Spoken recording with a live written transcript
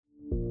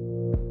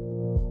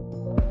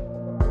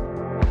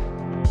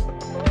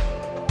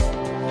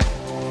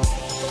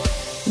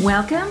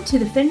Welcome to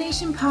the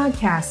FemNation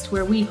podcast,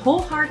 where we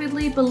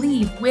wholeheartedly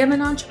believe women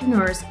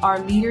entrepreneurs are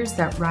leaders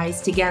that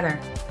rise together.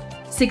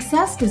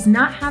 Success does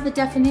not have a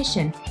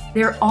definition.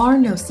 There are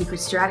no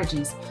secret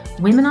strategies.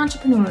 Women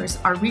entrepreneurs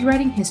are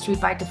rewriting history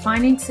by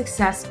defining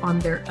success on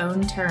their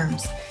own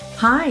terms.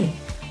 Hi,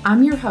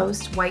 I'm your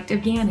host, White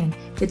Gannon,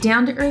 the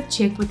down-to-earth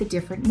chick with a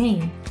different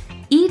name.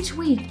 Each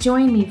week,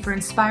 join me for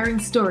inspiring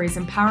stories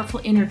and powerful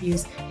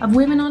interviews of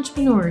women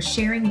entrepreneurs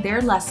sharing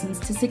their lessons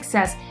to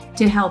success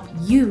to help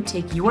you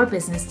take your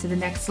business to the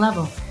next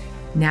level.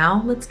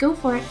 Now, let's go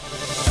for it.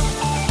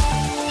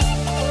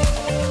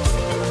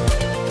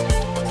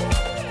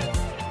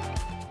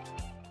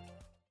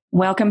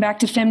 Welcome back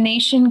to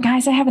FemNation.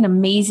 Guys, I have an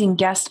amazing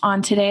guest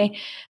on today,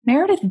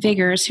 Meredith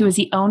Viggers, who is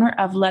the owner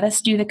of Let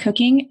Us Do the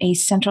Cooking, a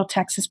Central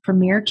Texas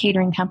premier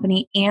catering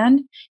company,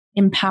 and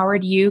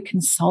Empowered You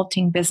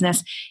consulting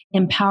business.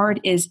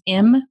 Empowered is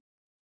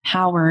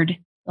empowered,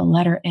 the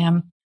letter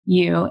M,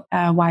 U,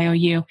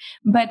 Y-O-U.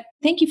 But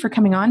thank you for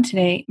coming on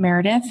today,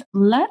 Meredith.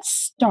 Let's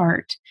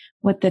start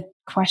with the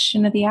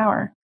question of the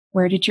hour.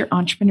 Where did your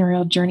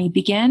entrepreneurial journey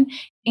begin,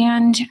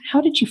 and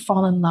how did you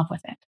fall in love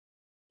with it?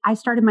 I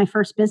started my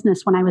first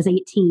business when I was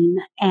 18,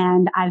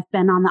 and I've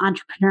been on the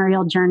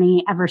entrepreneurial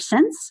journey ever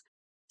since.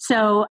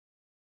 So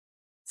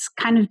it's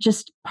kind of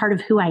just part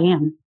of who I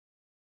am.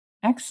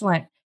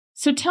 Excellent.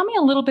 So tell me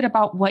a little bit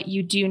about what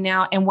you do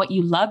now and what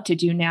you love to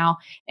do now,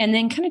 and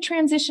then kind of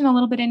transition a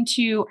little bit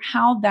into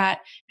how that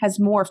has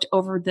morphed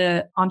over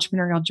the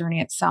entrepreneurial journey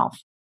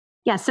itself.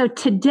 Yeah. So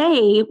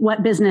today,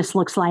 what business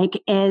looks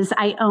like is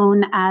I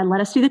own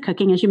Let Us Do the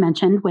Cooking, as you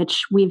mentioned,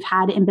 which we've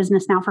had in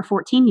business now for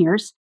 14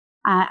 years.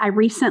 I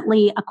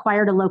recently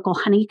acquired a local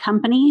honey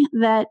company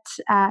that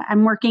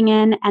I'm working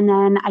in, and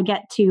then I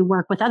get to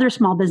work with other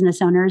small business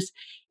owners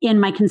in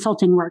my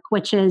consulting work,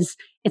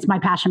 it's my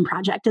passion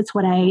project. It's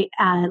what I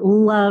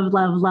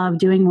love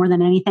doing more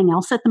than anything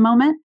else at the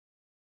moment.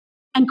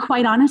 And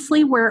quite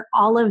honestly, where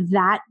all of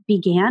that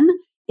began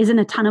is in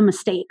a ton of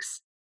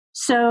mistakes.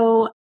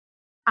 So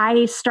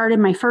I started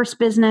my first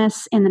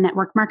business in the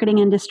network marketing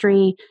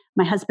industry.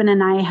 My husband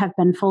and I have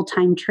been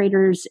full-time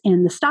traders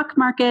in the stock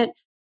market.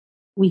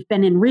 We've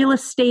been in real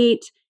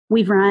estate.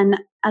 We've run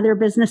other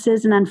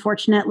businesses and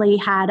unfortunately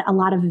had a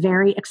lot of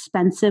very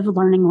expensive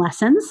learning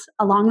lessons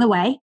along the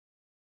way.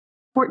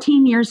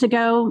 14 years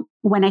ago,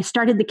 when I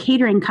started the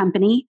catering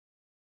company,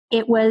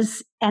 it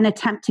was an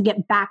attempt to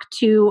get back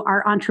to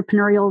our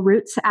entrepreneurial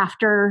roots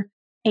after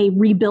a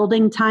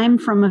rebuilding time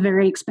from a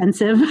very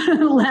expensive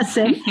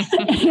lesson.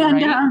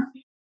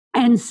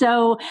 And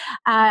so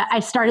I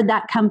started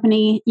that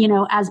company,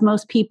 as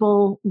most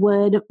people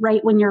would,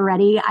 right when you're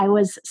ready. I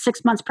was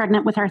 6 months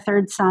pregnant with our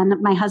third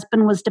son. My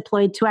husband was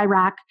deployed to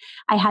Iraq.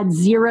 I had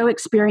zero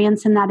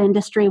experience in that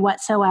industry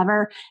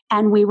whatsoever.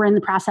 And we were in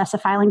the process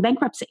of filing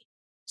bankruptcy.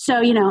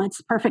 So, it's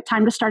the perfect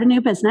time to start a new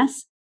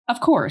business.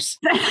 Of course.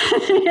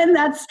 And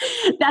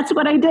that's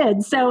what I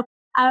did. So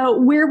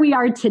where we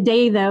are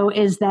today, though,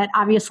 is that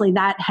obviously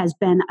that has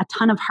been a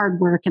ton of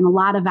hard work and a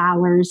lot of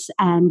hours,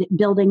 and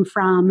building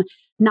from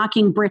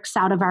knocking bricks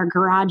out of our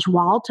garage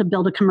wall to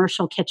build a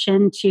commercial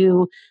kitchen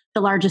to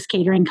the largest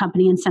catering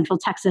company in Central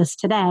Texas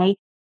today.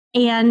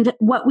 And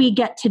what we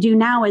get to do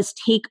now is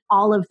take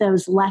all of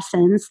those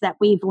lessons that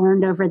we've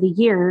learned over the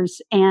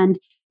years and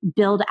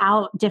build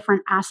out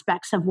different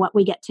aspects of what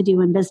we get to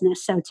do in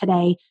business. So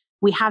today,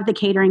 we have the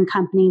catering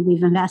company.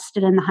 We've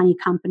invested in the honey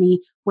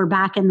company. We're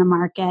back in the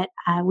market.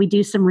 We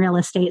do some real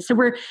estate. So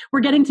we're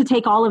getting to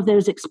take all of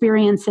those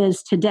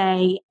experiences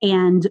today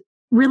and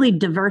really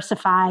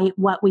diversify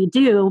what we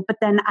do. But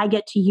then I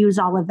get to use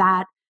all of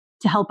that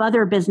to help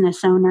other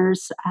business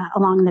owners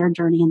along their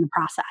journey in the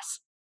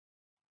process.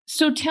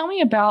 So tell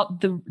me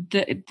about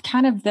the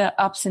kind of the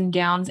ups and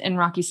downs and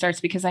rocky starts,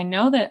 because I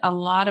know that a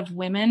lot of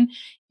women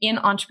in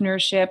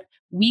entrepreneurship,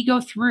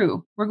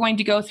 we're going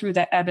to go through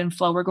the ebb and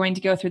flow. We're going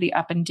to go through the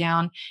up and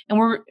down, and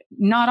we're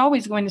not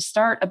always going to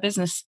start a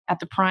business at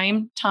the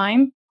prime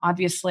time.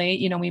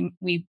 Obviously,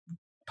 we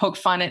poke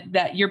fun at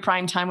that. Your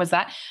prime time was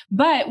that,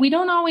 but we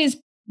don't always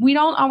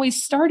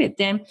start it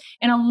then.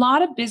 And a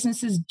lot of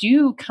businesses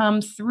do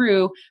come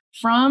through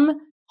from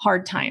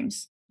hard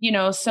times,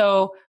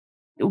 so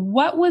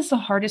what was the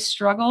hardest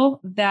struggle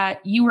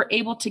that you were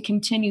able to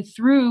continue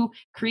through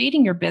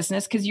creating your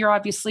business? Because you're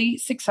obviously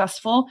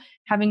successful,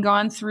 having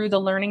gone through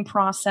the learning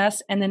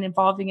process and then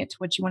evolving it to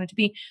what you wanted to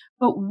be.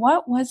 But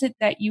what was it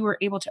that you were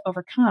able to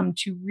overcome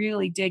to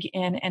really dig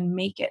in and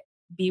make it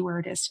be where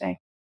it is today?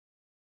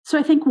 So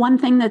I think one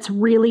thing that's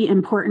really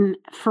important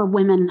for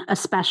women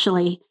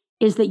especially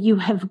is that you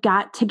have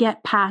got to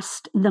get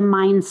past the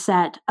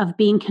mindset of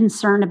being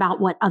concerned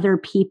about what other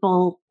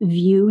people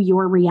view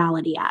your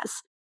reality as.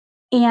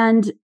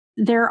 And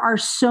there are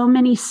so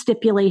many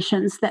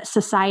stipulations that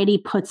society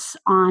puts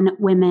on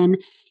women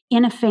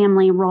in a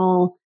family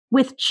role,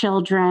 with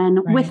children,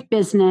 right, with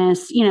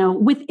business,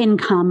 with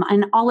income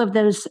and all of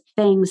those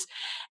things.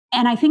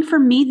 And I think for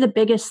me, the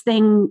biggest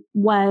thing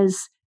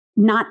was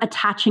not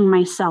attaching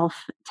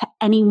myself to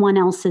anyone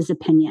else's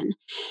opinion.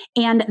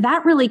 And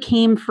that really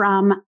came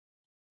from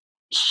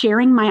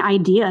sharing my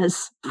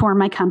ideas for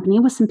my company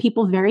with some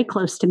people very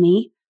close to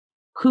me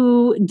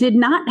who did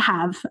not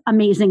have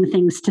amazing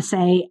things to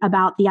say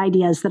about the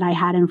ideas that I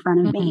had in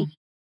front of me.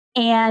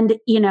 And,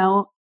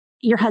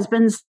 your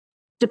husband's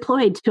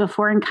deployed to a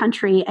foreign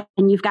country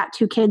and you've got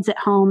 2 kids at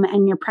home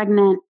and you're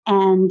pregnant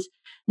and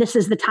this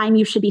is the time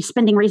you should be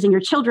spending raising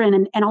your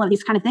children and all of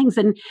these kind of things.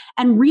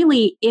 And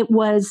really it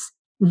was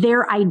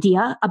their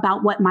idea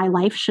about what my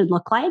life should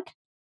look like.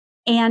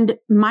 And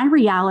my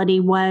reality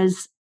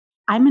was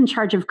I'm in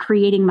charge of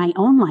creating my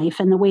own life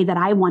in the way that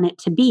I want it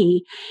to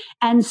be.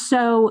 And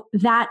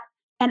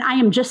and I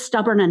am just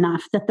stubborn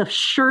enough that the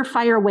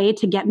surefire way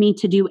to get me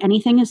to do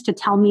anything is to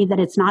tell me that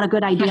it's not a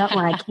good idea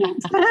or I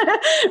can't.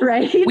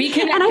 Right? We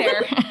connect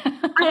there.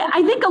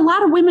 I think a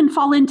lot of women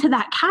fall into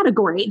that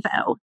category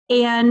though.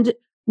 And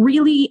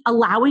really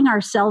allowing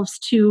ourselves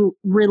to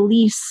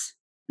release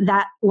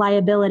that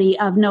liability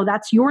of, no,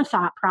 that's your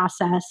thought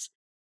process.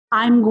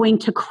 I'm going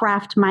to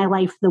craft my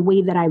life the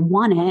way that I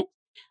want it.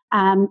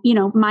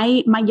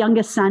 My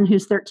youngest son,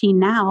 who's 13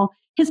 now,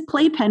 his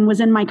playpen was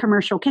in my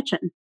commercial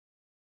kitchen.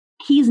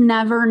 He's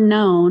never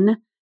known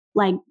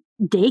like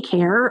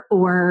daycare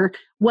or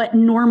what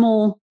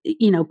normal,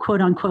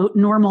 quote unquote,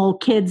 normal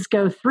kids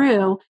go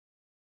through,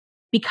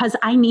 because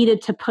I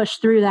needed to push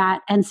through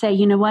that and say,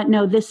 you know what?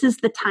 No, this is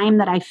the time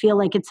that I feel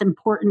like it's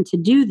important to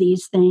do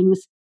these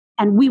things.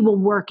 And we will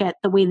work it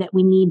the way that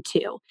we need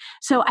to.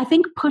 So I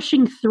think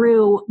pushing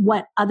through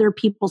what other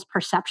people's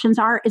perceptions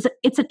are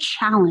it's a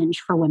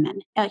challenge for women,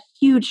 a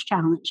huge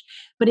challenge.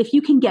 But if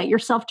you can get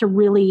yourself to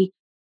really,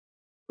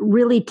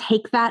 really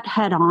take that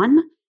head on,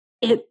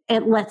 it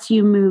lets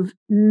you move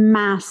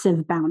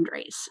massive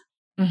boundaries.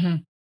 Mm-hmm.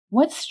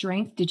 What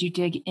strength did you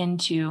dig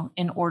into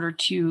in order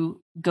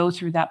to go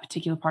through that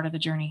particular part of the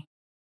journey?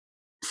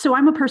 So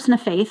I'm a person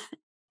of faith,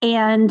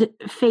 and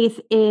faith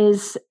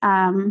is,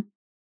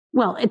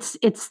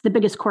 it's the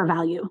biggest core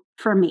value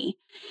for me.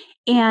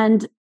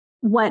 And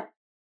what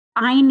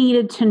I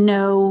needed to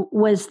know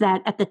was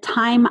that at the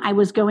time I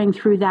was going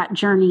through that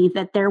journey,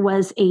 that there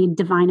was a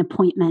divine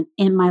appointment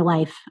in my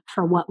life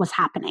for what was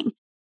happening.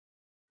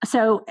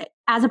 So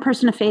as a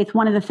person of faith,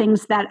 one of the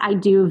things that I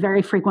do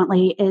very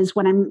frequently is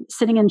when I'm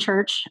sitting in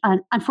church,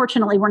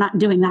 unfortunately, we're not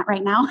doing that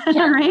right now,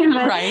 right?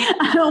 But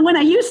right. When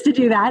I used to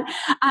do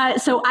that.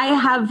 So I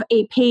have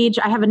a page,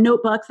 I have a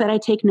notebook that I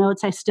take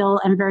notes. I still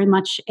am very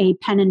much a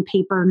pen and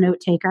paper note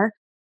taker.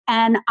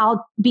 And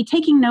I'll be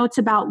taking notes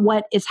about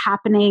what is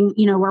happening,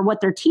 or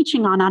what they're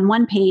teaching on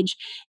one page.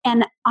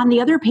 And on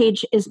the other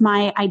page is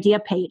my idea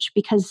page,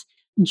 because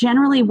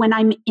generally when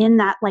I'm in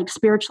that like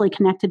spiritually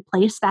connected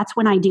place, that's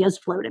when ideas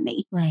flow to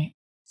me. Right.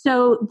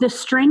 So the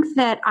strength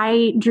that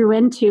I drew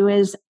into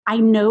is I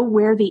know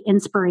where the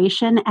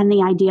inspiration and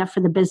the idea for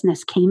the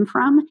business came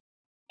from.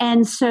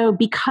 And so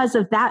because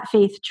of that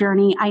faith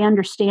journey, I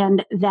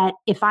understand that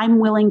if I'm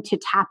willing to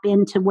tap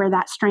into where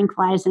that strength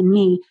lies in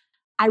me,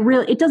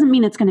 it doesn't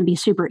mean it's going to be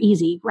super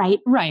easy, right?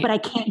 Right. But I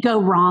can't go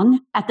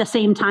wrong at the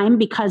same time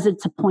because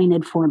it's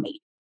appointed for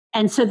me.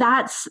 And so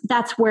that's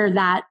where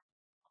that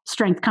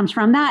strength comes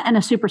from, that and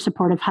a super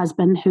supportive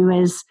husband who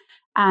is,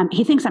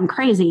 he thinks I'm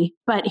crazy,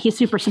 but he's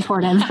super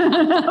supportive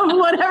of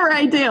whatever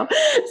I do.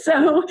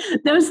 So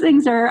those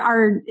things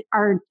are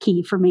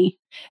key for me.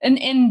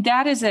 And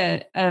that is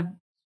a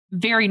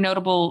very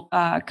notable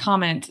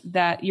comment,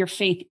 that your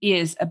faith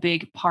is a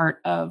big part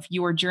of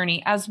your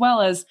journey, as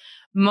well as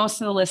most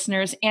of the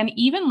listeners, and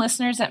even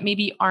listeners that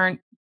maybe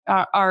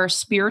are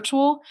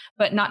spiritual,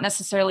 but not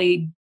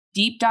necessarily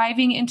deep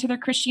diving into their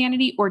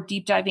Christianity or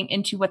deep diving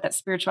into what that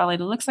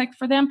spirituality looks like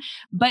for them,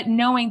 but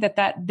knowing that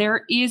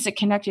there is a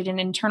connected and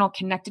internal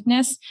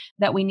connectedness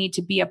that we need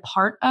to be a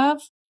part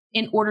of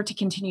in order to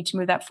continue to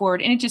move that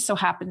forward. And it just so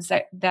happens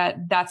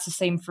that that's the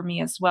same for me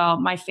as well.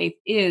 My faith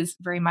is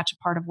very much a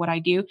part of what I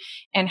do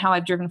and how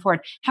I've driven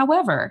forward.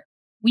 However,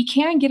 we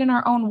can get in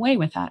our own way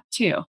with that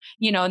too.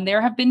 And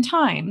there have been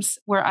times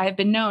where I've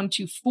been known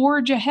to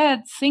forge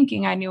ahead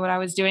thinking I knew what I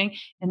was doing,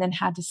 and then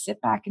had to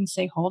sit back and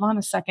say, hold on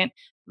a second,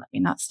 let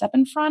me not step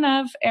in front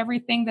of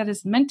everything that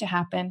is meant to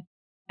happen,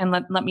 and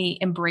let me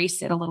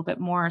embrace it a little bit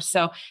more.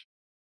 So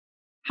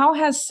how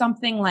has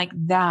something like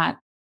that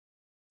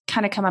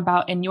kind of come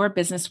about in your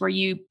business, where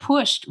you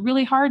pushed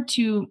really hard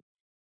to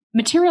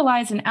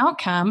materialize an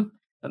outcome,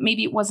 but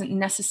maybe it wasn't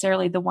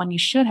necessarily the one you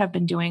should have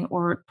been doing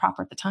or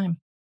proper at the time?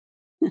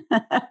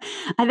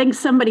 I think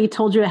somebody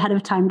told you ahead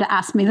of time to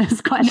ask me this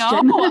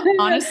question. No,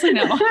 honestly,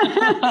 no.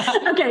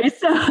 Okay,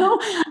 so,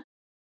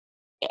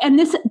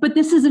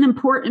 this is an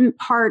important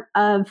part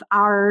of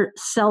our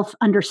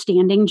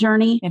self-understanding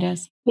journey. It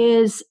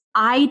is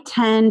I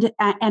tend,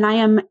 and I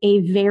am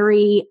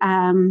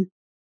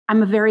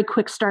I'm a very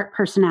quick start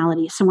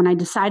personality. So when I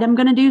decide I'm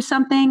going to do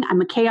something, I'm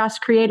a chaos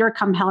creator.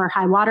 Come hell or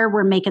high water,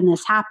 we're making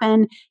this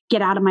happen.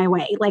 Get out of my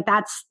way. Like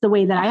that's the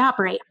way that I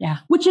operate,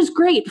 which is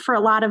great for a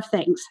lot of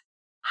things.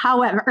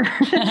 However,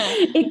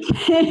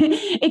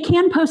 it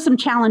can pose some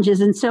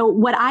challenges. And so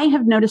what I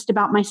have noticed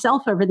about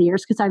myself over the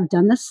years, because I've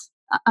done this,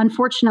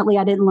 unfortunately,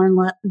 I didn't learn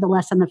the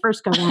lesson the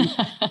first go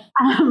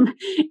round,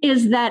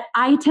 is that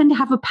I tend to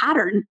have a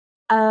pattern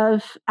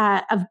of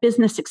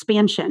business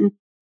expansion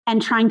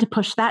and trying to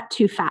push that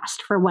too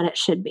fast for what it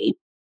should be.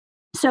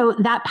 So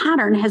that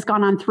pattern has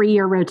gone on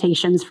 3-year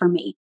rotations for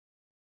me,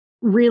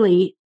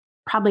 really,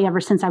 probably ever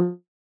since I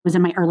was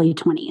in my early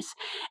 20s.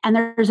 And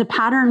there's a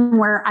pattern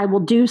where I will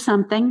do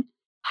something,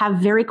 have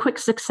very quick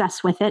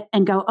success with it,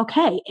 and go,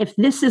 okay, if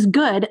this is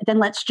good, then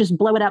let's just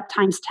blow it up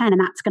times 10,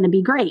 and that's going to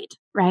be great,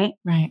 right?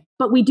 Right.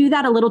 But we do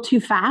that a little too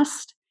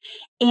fast.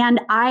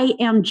 And I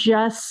am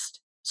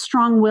just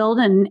strong-willed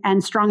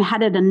and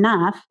strong-headed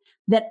enough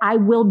that I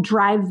will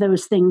drive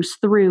those things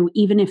through,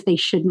 even if they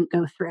shouldn't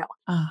go through.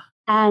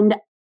 And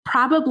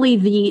probably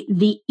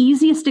the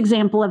easiest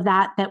example of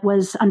that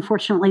was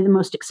unfortunately the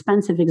most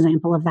expensive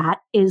example of that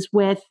is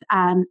with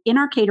in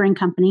our catering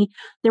company,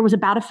 there was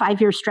about a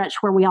 5-year stretch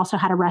where we also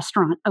had a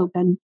restaurant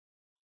open.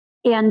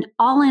 And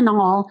all in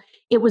all,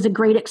 it was a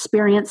great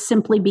experience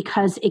simply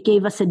because it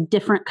gave us a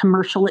different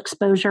commercial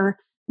exposure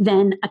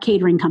than a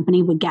catering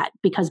company would get,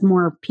 because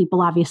more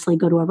people obviously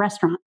go to a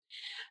restaurant.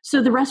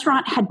 So the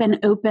restaurant had been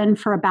open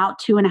for about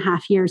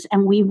 2.5 years,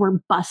 and we were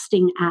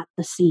busting at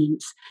the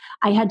seams.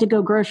 I had to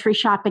go grocery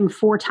shopping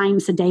 4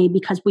 times a day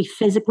because we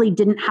physically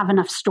didn't have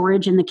enough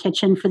storage in the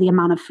kitchen for the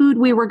amount of food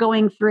we were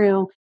going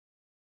through.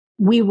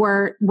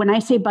 When I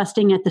say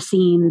busting at the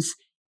seams,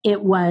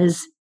 it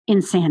was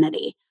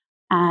insanity.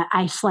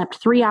 I slept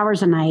 3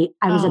 hours a night.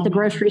 I was at the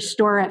grocery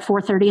store at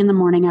 4:30 in the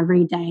morning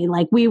every day.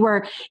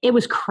 It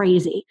was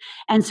crazy.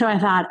 And so I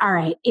thought, all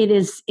right,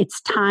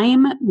 it's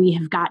time. We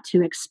have got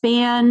to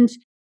expand.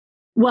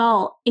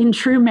 Well, in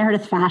true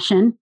Meredith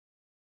fashion,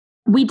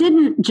 we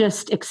didn't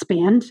just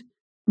expand.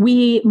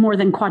 We more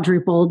than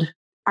quadrupled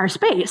our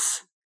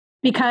space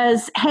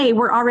because, hey,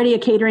 we're already a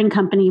catering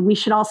company. We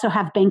should also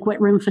have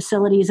banquet room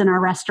facilities in our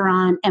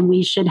restaurant, and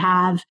we should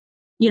have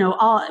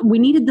we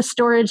needed the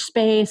storage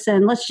space,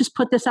 and let's just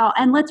put this out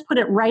and let's put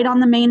it right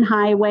on the main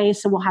highway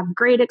so we'll have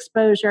great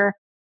exposure.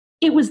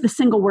 It was the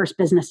single worst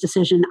business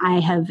decision I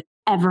have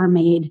ever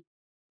made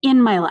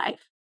in my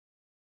life.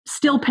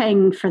 Still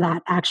paying for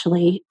that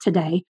actually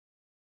today,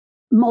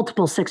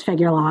 multiple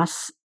 6-figure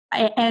loss.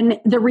 And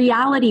the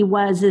reality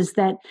is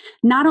that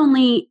not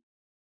only,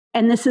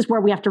 and this is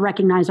where we have to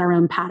recognize our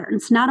own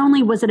patterns, not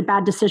only was it a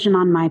bad decision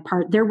on my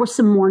part, there were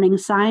some warning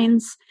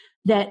signs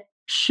that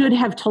should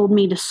have told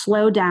me to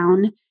slow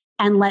down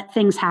and let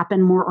things happen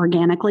more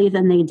organically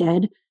than they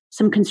did.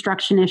 Some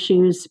construction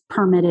issues,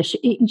 permit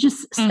issues,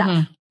 just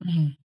stuff.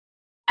 Mm-hmm.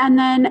 And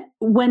then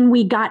when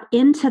we got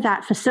into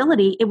that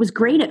facility, it was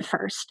great at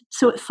first.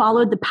 So it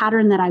followed the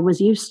pattern that I was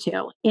used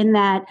to in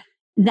that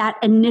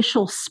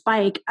initial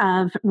spike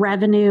of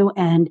revenue,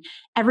 and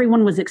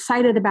everyone was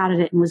excited about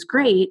it and was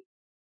great.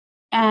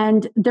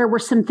 And there were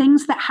some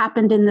things that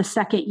happened in the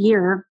second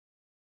year.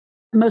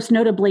 Most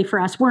notably for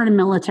us, we're in a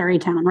military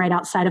town right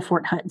outside of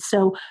Fort Hood.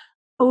 So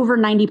over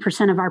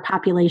 90% of our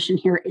population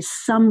here is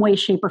some way,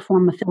 shape, or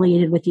form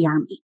affiliated with the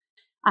Army.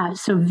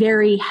 So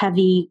very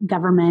heavy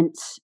government,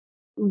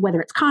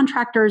 whether it's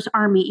contractors,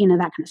 Army, that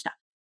kind of stuff.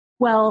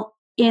 Well,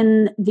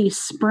 in the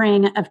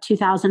spring of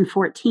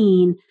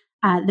 2014,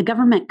 the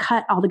government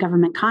cut all the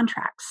government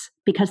contracts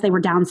because they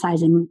were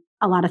downsizing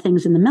a lot of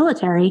things in the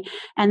military.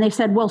 And they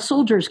said, well,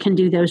 soldiers can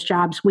do those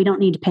jobs. We don't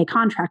need to pay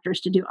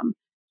contractors to do them.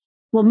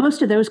 Well,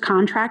 most of those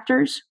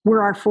contractors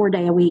were our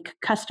 4-day-a-week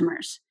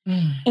customers.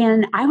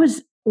 And I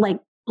was like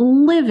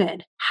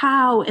livid.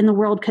 How in the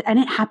world and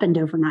it happened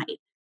overnight.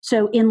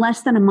 So in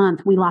less than a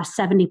month, we lost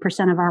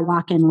 70% of our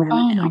walk-in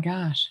revenue. Oh my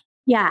gosh.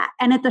 Yeah.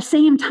 And at the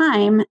same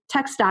time,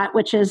 TxDOT,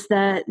 which is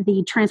the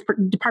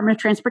Department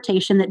of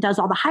Transportation that does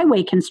all the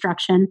highway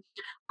construction,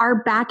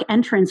 our back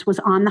entrance was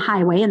on the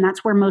highway, and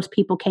that's where most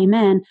people came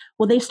in.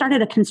 Well, they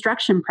started a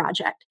construction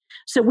project.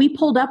 So we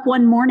pulled up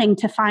one morning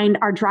to find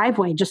our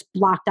driveway just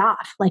blocked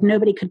off. Like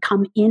nobody could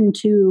come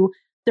into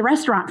the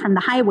restaurant from the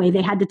highway.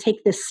 They had to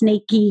take this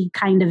snaky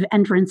kind of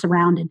entrance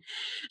around. And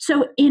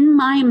so in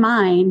my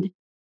mind,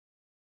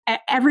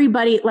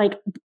 everybody, like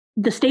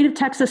the state of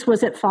Texas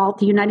was at fault.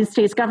 The United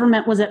States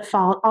government was at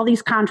fault. All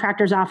these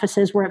contractors'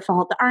 offices were at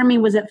fault. The Army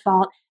was at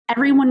fault.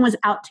 Everyone was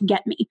out to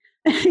get me,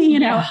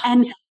 know,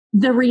 and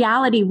the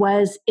reality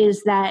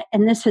is that,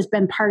 and this has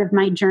been part of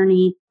my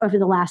journey over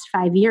the last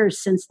 5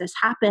 years since this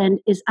happened,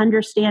 is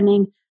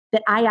understanding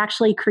that I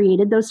actually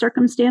created those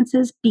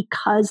circumstances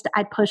because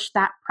I pushed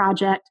that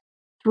project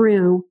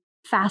through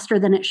faster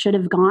than it should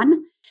have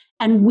gone.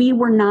 And we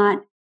were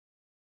not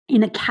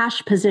in a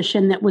cash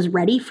position that was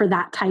ready for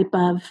that type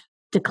of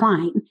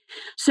decline.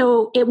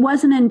 So it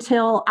wasn't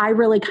until I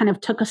really kind of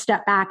took a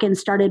step back and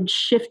started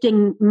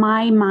shifting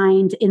my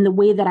mind in the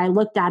way that I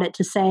looked at it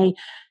to say,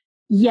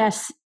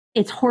 yes,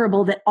 it's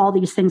horrible that all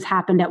these things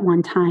happened at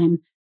one time.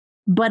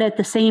 But at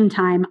the same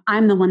time,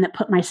 I'm the one that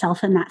put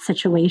myself in that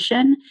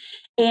situation.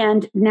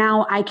 And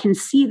now I can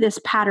see this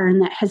pattern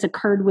that has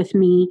occurred with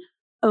me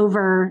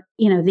over,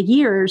 the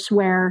years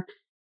where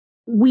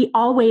we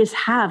always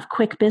have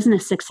quick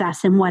business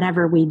success in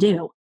whatever we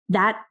do.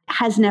 That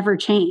has never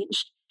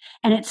changed.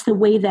 And it's the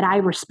way that I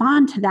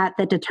respond to that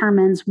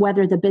determines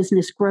whether the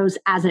business grows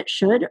as it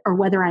should or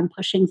whether I'm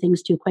pushing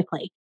things too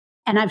quickly.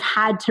 And I've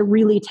had to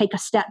really take a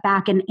step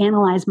back and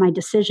analyze my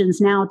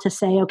decisions now to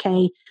say,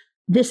 okay,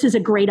 this is a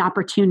great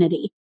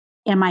opportunity.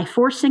 Am I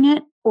forcing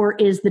it, or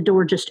is the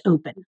door just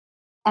open?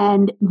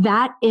 And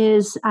that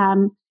is,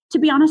 to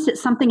be honest,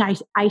 it's something I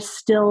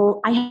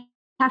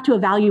have to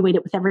evaluate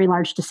it with every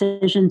large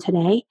decision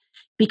today,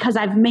 because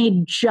I've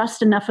made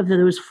just enough of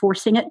those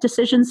forcing it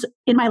decisions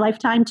in my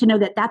lifetime to know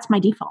that that's my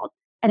default.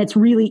 And it's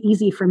really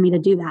easy for me to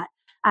do that.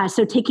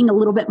 So taking a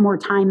little bit more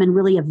time and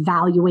really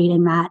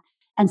evaluating that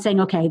and saying,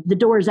 okay, the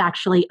door is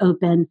actually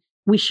open.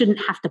 We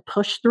shouldn't have to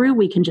push through.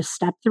 We can just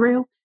step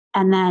through,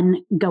 and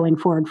then going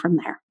forward from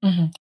there.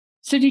 Mm-hmm.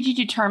 So did you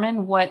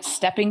determine what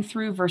stepping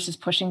through versus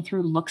pushing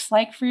through looks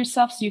like for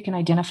yourself so you can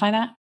identify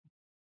that?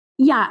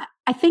 Yeah,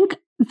 I think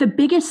the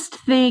biggest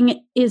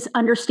thing is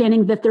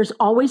understanding that there's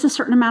always a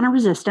certain amount of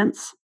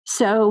resistance.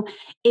 So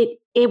it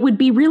would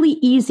be really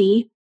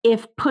easy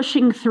if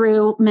pushing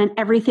through meant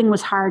everything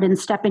was hard and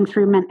stepping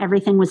through meant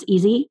everything was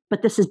easy,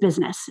 but this is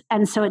business.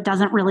 And so it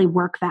doesn't really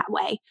work that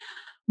way.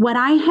 What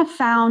I have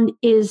found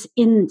is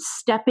in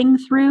stepping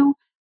through,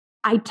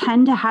 I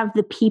tend to have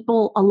the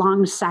people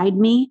alongside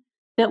me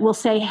that will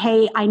say,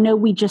 hey, I know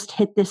we just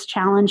hit this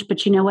challenge,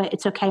 but you know what?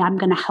 It's okay. I'm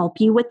going to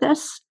help you with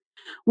this.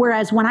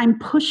 Whereas when I'm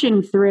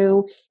pushing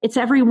through, it's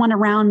everyone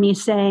around me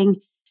saying,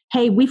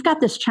 hey, we've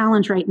got this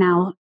challenge right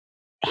now.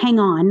 Hang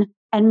on.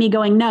 And me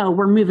going, no,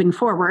 we're moving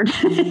forward.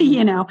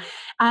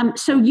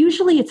 So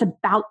usually it's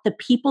about the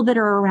people that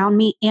are around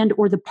me and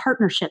or the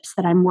partnerships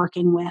that I'm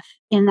working with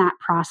in that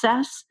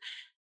process.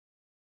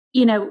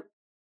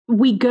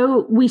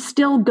 We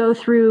still go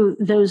through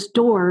those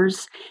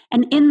doors,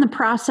 and in the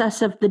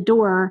process of the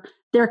door,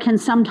 there can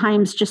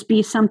sometimes just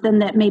be something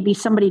that maybe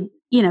somebody,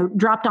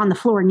 dropped on the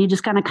floor, and you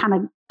just kind of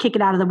kick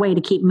it out of the way to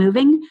keep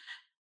moving.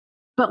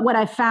 But what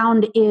I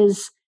found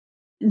is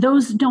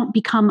those don't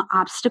become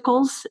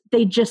obstacles.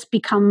 They just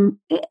become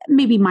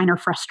maybe minor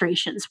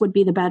frustrations would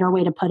be the better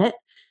way to put it.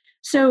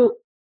 So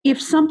if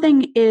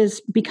something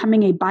is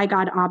becoming a by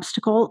God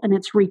obstacle and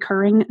it's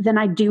recurring, then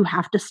I do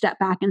have to step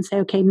back and say,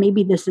 okay,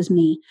 maybe this is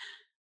me.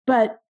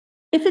 But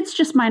if it's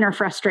just minor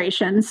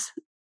frustrations,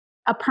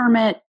 a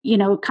permit,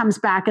 comes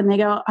back and they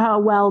go, oh,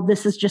 well,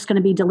 this is just going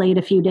to be delayed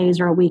a few days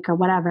or a week or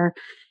whatever.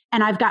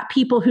 And I've got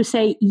people who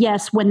say,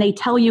 yes, when they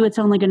tell you it's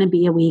only going to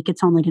be a week,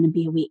 it's only going to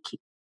be a week.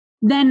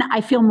 Then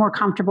I feel more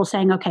comfortable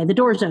saying, okay, the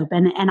door's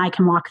open and I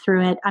can walk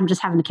through it. I'm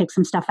just having to kick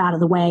some stuff out of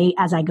the way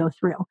as I go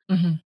through.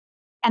 Mm-hmm.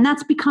 And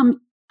that's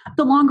become,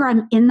 the longer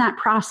I'm in that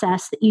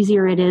process, the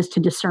easier it is to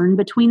discern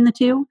between the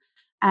two.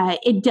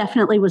 It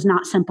definitely was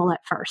not simple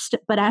at first,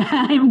 but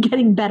I'm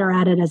getting better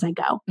at it as I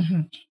go.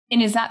 Mm-hmm.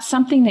 And is that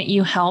something that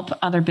you help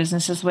other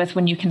businesses with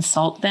when you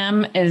consult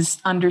them,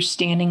 is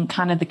understanding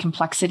kind of the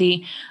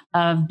complexity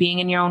of being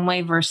in your own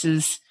way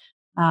versus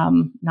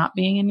not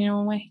being in your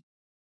own way?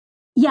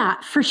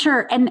 Yeah, for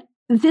sure. And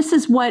this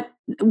is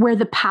where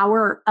the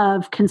power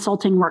of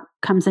consulting work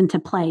comes into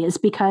play, is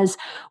because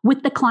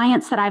with the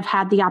clients that I've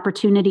had the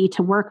opportunity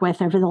to work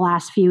with over the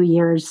last few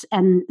years,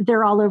 and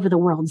they're all over the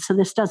world, so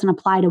this doesn't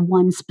apply to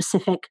one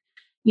specific,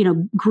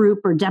 group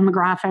or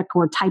demographic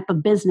or type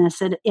of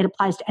business. It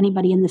applies to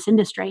anybody in this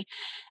industry,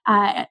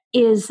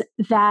 is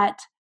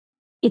that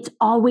it's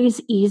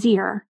always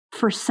easier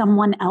for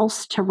someone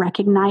else to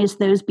recognize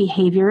those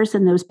behaviors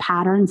and those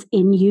patterns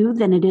in you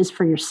than it is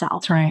for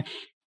yourself. That's right.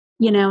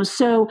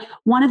 So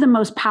one of the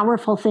most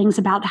powerful things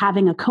about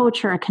having a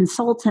coach or a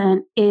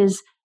consultant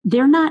is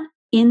they're not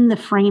in the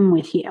frame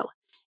with you.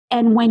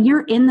 And when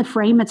you're in the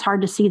frame, it's hard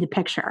to see the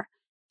picture.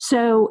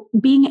 So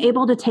being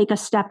able to take a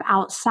step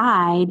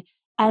outside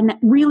and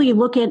really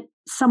look at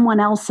someone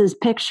else's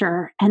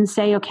picture and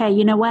say, okay,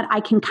 you know what?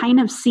 I can kind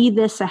of see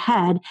this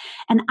ahead,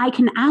 and I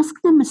can ask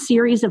them a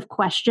series of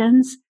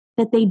questions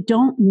that they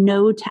don't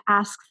know to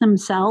ask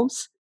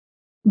themselves,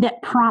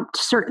 that prompt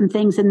certain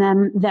things in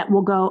them that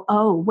will go,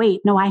 oh,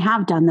 wait, no, I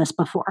have done this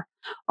before.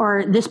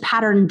 Or this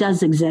pattern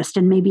does exist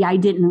and maybe I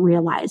didn't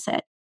realize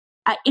it.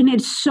 And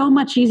it's so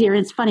much easier.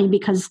 It's funny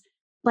because,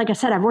 like I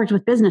said, I've worked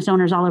with business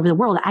owners all over the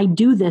world. I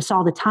do this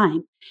all the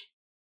time.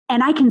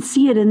 And I can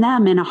see it in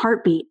them in a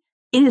heartbeat.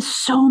 It is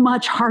so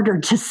much harder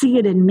to see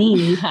it in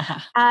me.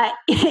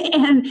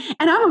 And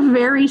I'm a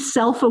very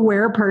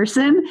self-aware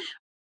person,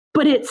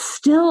 but it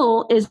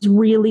still is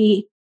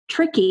really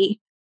tricky.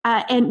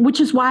 And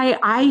which is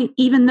why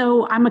even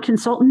though I'm a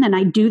consultant and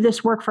I do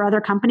this work for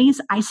other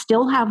companies, I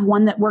still have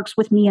one that works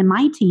with me and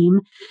my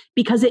team,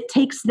 because it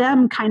takes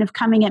them kind of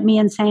coming at me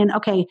and saying,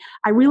 okay,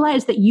 I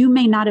realize that you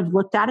may not have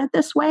looked at it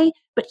this way,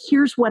 but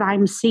here's what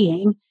I'm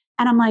seeing.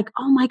 And I'm like,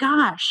 oh my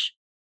gosh,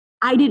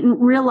 I didn't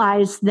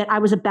realize that I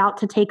was about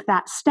to take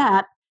that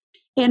step.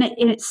 And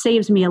it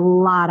saves me a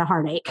lot of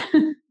heartache.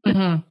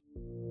 Mm-hmm.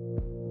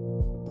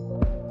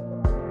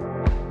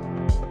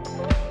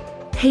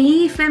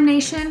 Hey,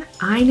 FemNation,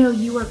 I know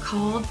you are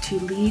called to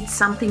lead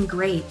something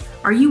great.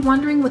 Are you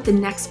wondering what the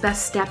next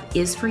best step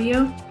is for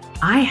you?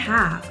 I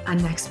have a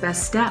next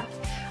best step.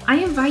 I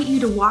invite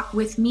you to walk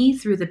with me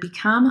through the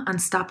Become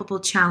Unstoppable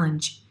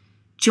Challenge.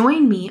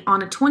 Join me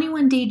on a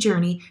 21-day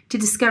journey to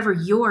discover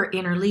your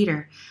inner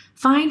leader.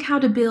 Find how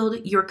to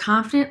build your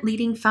confident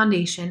leading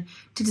foundation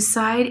to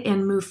decide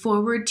and move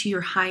forward to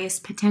your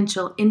highest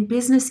potential in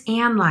business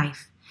and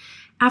life.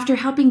 After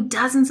helping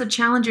dozens of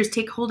challengers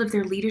take hold of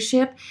their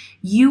leadership,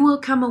 you will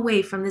come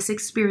away from this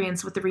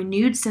experience with a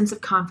renewed sense of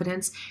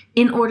confidence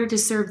in order to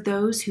serve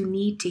those who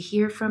need to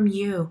hear from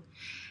you.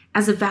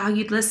 As a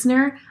valued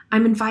listener,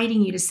 I'm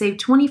inviting you to save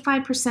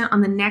 25% on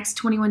the next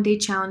 21-day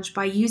challenge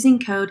by using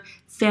code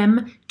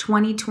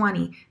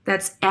FEM2020.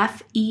 That's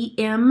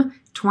FEM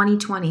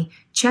 2020.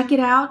 Check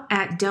it out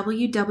at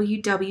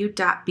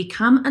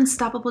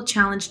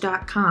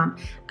www.becomeunstoppablechallenge.com.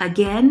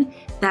 Again,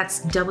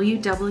 that's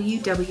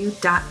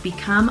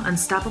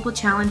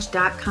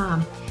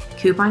www.becomeunstoppablechallenge.com.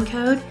 Coupon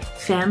code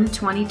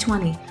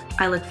FEM2020.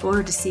 I look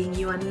forward to seeing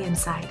you on the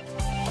inside.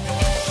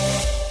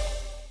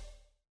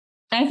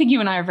 I think you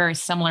and I are very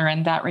similar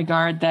in that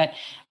regard, that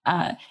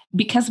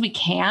because we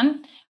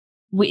can,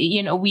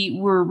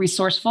 we're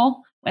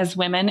resourceful as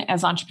women,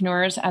 as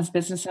entrepreneurs, as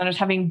business owners,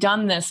 having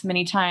done this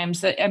many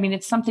times. I mean,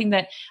 it's something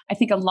that I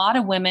think a lot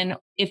of women,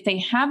 if they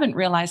haven't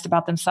realized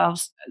about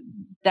themselves,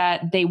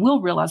 that they will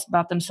realize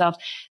about themselves,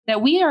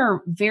 that we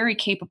are very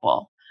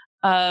capable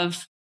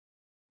of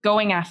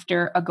going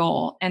after a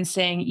goal and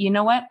saying, you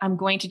know what, I'm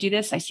going to do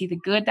this. I see the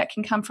good that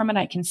can come from it.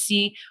 I can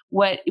see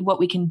what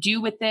we can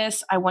do with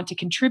this. I want to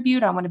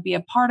contribute. I want to be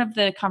a part of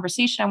the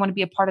conversation. I want to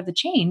be a part of the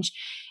change.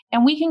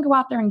 And we can go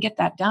out there and get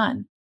that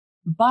done.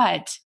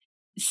 But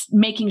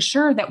making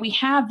sure that we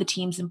have the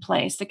teams in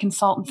place, the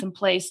consultants in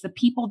place, the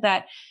people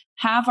that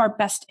have our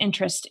best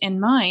interest in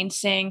mind,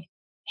 saying,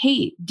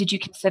 hey, did you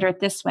consider it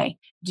this way?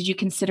 Did you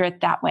consider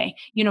it that way?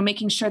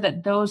 Making sure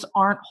that those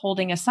aren't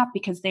holding us up,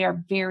 because they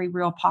are very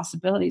real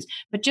possibilities.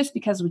 But just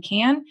because we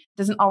can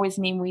doesn't always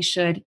mean we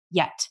should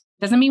yet.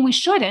 Doesn't mean we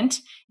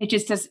shouldn't. It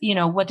just says,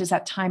 what does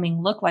that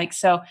timing look like?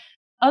 So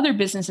other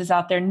businesses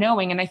out there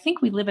knowing, and I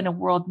think we live in a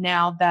world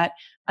now that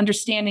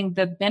understanding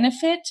the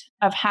benefit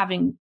of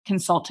having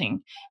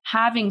consulting,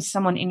 having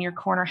someone in your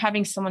corner,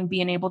 having someone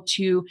being able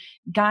to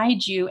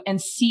guide you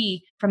and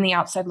see from the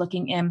outside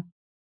looking in,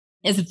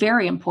 is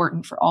very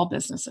important for all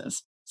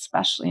businesses,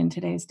 especially in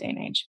today's day and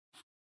age.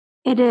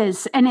 It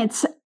is. And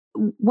it's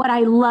what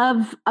I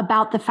love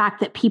about the fact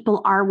that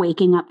people are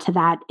waking up to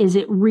that is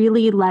it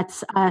really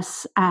lets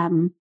us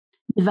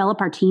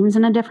develop our teams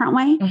in a different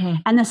way. Mm-hmm.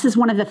 And this is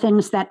one of the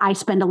things that I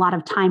spend a lot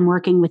of time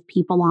working with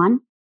people on,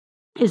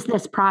 is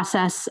this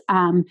process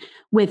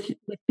with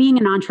being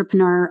an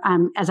entrepreneur.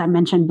 As I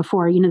mentioned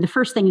before, the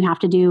first thing you have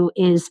to do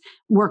is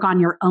work on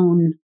your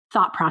own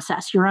thought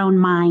process, your own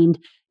mind,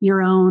 your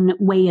own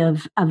way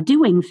of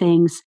doing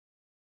things.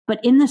 But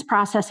in this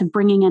process of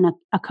bringing in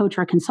a coach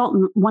or a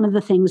consultant, one of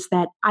the things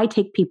that I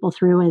take people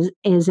through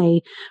is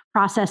a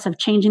process of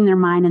changing their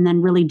mind and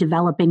then really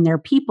developing their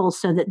people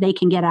so that they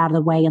can get out of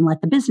the way and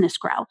let the business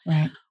grow.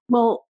 Right.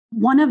 Well,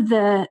 one of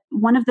the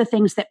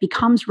things that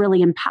becomes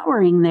really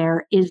empowering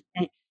there is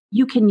that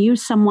you can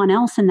use someone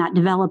else in that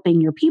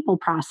developing your people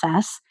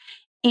process.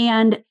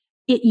 And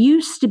it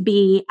used to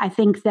be, I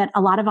think, that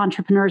a lot of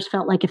entrepreneurs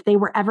felt like if they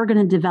were ever going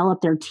to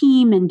develop their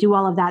team and do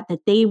all of that,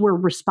 that they were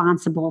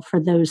responsible for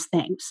those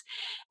things.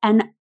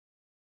 And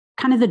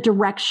kind of the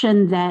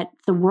direction that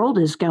the world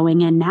is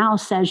going in now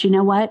says, you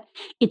know what,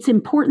 it's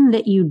important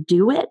that you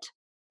do it,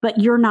 but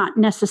you're not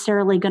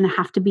necessarily going to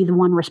have to be the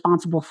one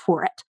responsible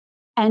for it.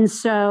 And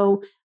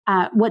so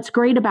what's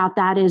great about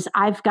that is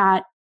I've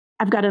got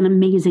an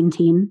amazing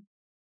team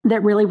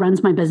that really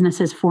runs my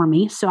businesses for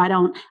me. So I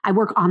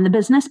work on the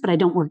business, but I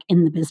don't work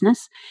in the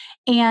business.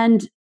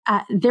 And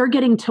they're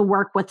getting to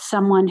work with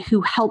someone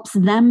who helps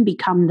them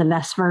become the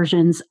best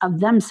versions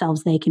of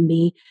themselves they can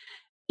be,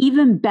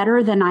 even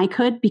better than I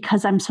could,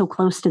 because I'm so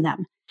close to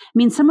them. I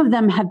mean, some of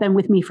them have been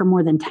with me for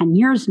more than 10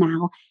 years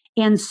now.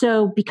 And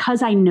so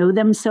because I know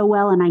them so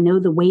well and I know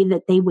the way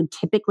that they would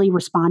typically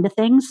respond to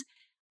things,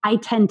 I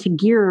tend to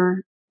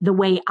gear the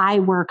way I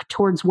work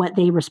towards what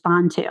they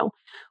respond to.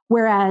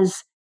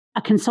 Whereas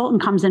a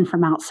consultant comes in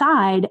from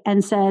outside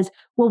and says,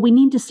 well, we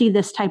need to see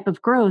this type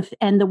of growth,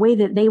 and the way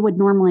that they would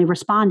normally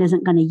respond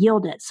isn't going to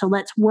yield it. So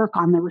let's work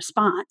on the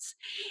response.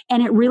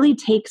 And it really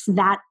takes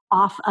that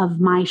off of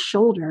my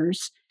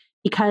shoulders,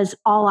 because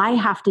all I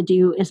have to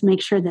do is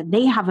make sure that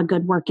they have a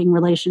good working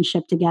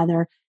relationship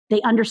together. They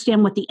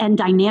understand what the end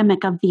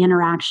dynamic of the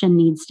interaction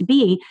needs to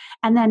be.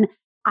 And then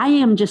I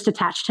am just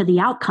attached to the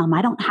outcome.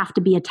 I don't have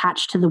to be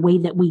attached to the way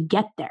that we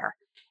get there.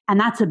 And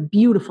that's a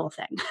beautiful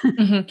thing.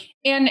 Mm-hmm.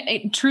 And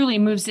it truly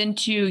moves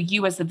into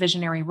you as the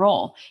visionary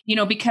role,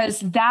 because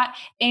that,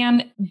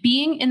 and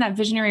being in that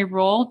visionary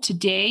role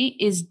today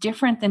is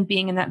different than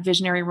being in that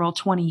visionary role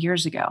 20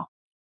 years ago.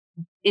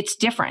 It's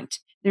different.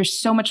 There's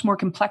so much more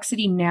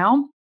complexity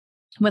now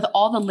with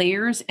all the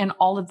layers and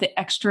all of the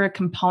extra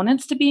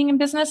components to being in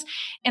business.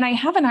 And I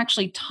haven't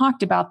actually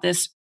talked about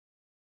this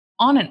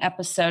on an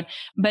episode,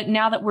 but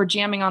now that we're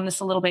jamming on this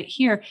a little bit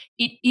here,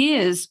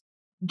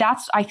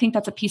 I think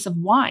that's a piece of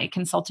why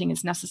consulting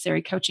is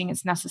necessary, coaching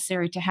is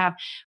necessary to have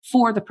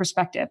for the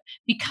perspective,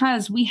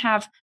 because we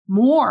have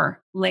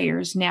more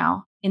layers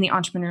now in the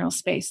entrepreneurial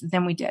space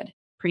than we did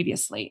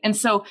previously. And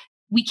so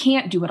we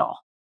can't do it all.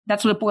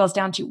 that's what it boils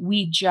down to.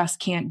 We just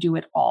can't do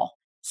it all.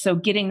 So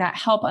getting that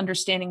help,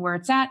 understanding where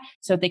it's at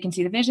so they can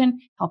see the vision,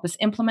 help us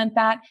implement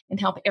that, and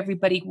help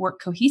everybody work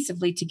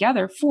cohesively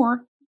together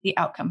for the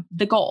outcome,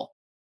 the goal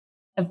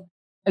of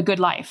a good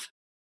life.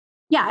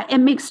 Yeah, it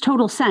makes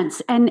total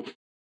sense. And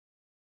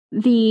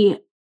the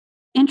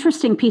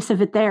interesting piece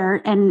of it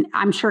there, and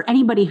I'm sure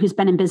anybody who's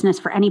been in business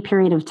for any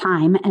period of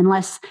time,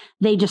 unless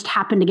they just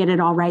happen to get it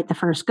all right the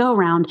first go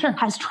round, Sure.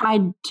 has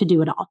tried to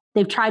do it all.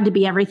 They've tried to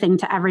be everything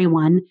to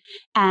everyone.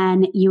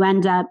 And you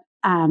end up,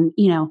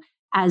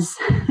 as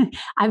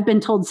I've been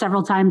told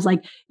several times,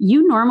 like,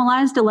 you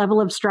normalized a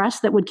level of stress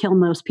that would kill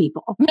most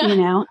people.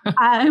 My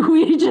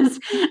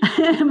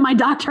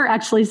doctor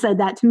actually said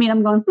that to me. And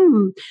I'm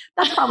going,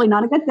 that's probably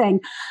not a good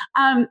thing.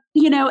 And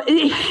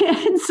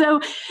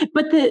so,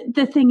 but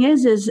the thing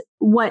is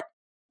what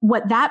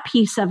that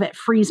piece of it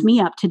frees me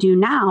up to do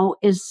now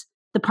is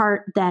the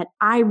part that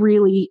I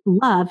really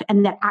love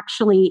and that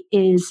actually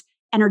is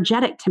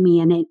energetic to me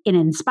and it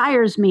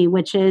inspires me,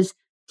 which is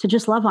to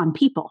just love on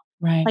people.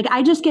 Right. Like,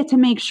 I just get to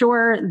make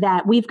sure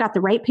that we've got the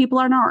right people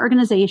in our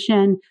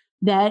organization,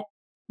 that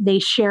they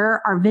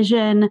share our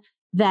vision,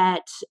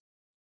 that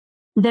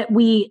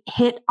we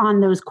hit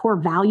on those core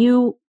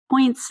value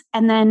points,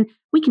 and then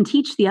we can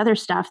teach the other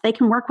stuff. They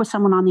can work with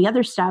someone on the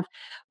other stuff.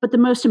 But the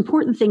most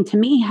important thing to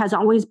me has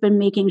always been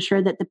making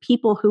sure that the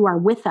people who are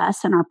with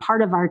us and are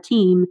part of our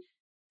team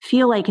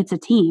feel like it's a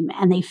team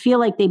and they feel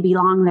like they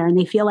belong there and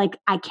they feel like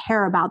I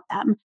care about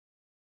them,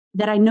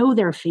 that I know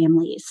their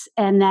families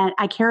and that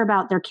I care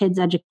about their kids'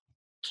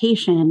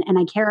 education and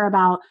I care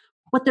about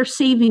what they're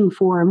saving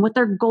for and what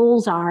their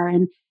goals are.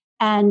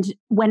 And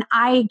when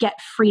I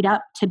get freed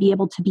up to be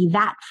able to be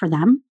that for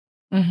them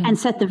and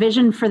set the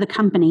vision for the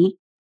company,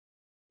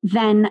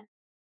 then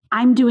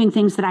I'm doing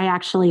things that I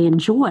actually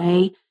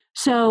enjoy.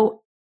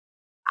 So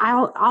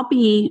I'll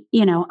be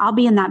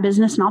in that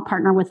business and I'll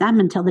partner with them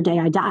until the day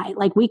I die.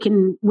 Like, we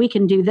can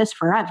do this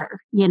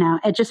forever.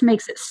 It just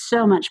makes it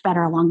so much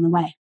better along the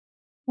way.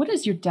 What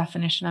is your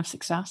definition of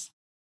success?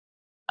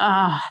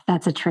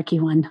 That's a tricky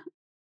one.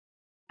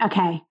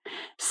 Okay.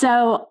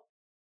 So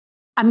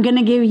I'm going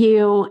to give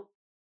you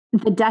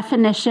the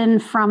definition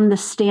from the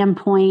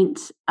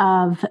standpoint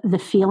of the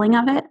feeling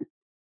of it,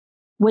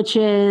 which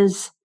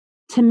is,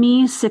 to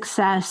me,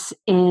 success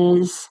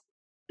is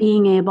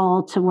being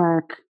able to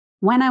work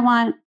when I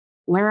want,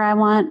 where I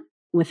want,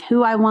 with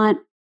who I want,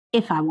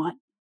 if I want.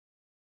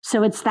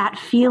 So it's that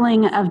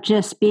feeling of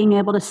just being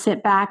able to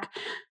sit back,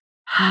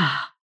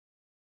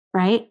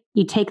 right?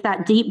 You take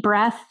that deep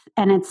breath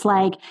and it's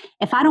like,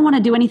 if I don't want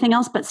to do anything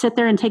else but sit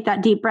there and take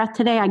that deep breath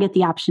today, I get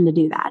the option to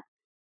do that.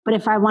 But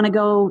if I want to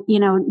go,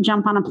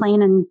 jump on a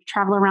plane and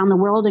travel around the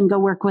world and go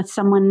work with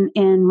someone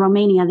in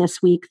Romania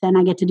this week, then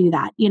I get to do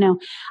that.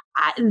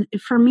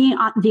 For me,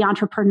 the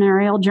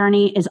entrepreneurial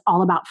journey is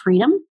all about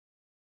freedom.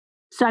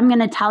 So I'm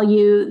going to tell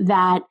you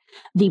that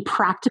the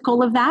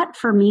practical of that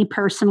for me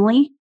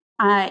personally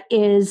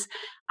is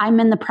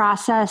I'm in the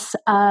process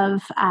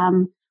of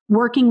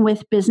working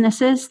with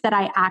businesses that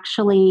I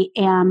actually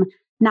am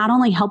not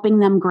only helping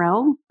them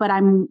grow, but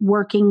I'm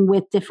working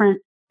with different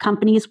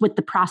companies with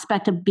the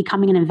prospect of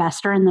becoming an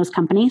investor in those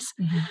companies.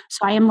 So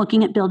I am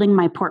looking at building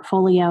my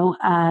portfolio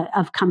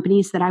of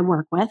companies that I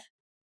work with.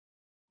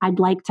 I'd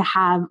like to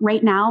have,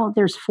 right now,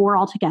 there's 4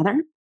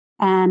 altogether.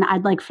 And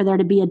I'd like for there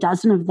to be a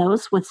dozen of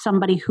those with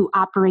somebody who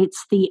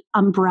operates the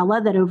umbrella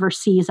that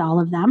oversees all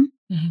of them.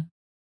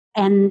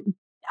 And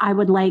I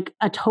would like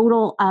a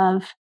total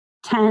of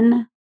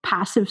 10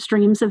 passive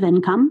streams of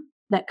income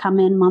that come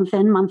in, month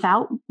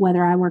out,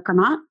 whether I work or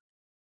not.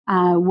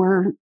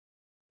 We're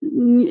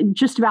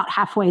just about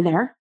halfway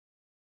there.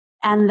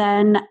 And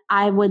then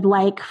I would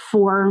like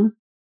for,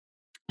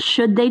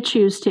 should they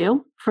choose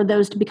to, for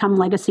those to become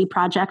legacy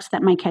projects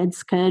that my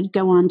kids could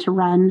go on to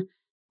run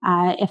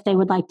if they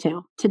would like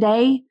to.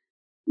 Today,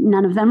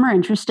 none of them are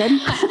interested.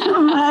 Could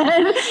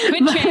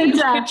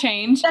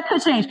change. That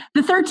could change.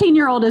 The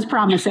 13-year-old is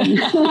promising.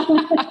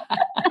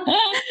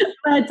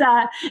 But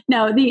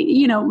no,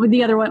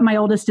 the other one, my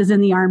oldest is in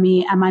the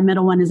Army, and my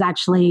middle one is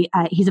actually,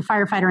 he's a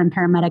firefighter and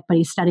paramedic, but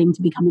he's studying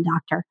to become a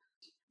doctor.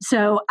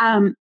 So,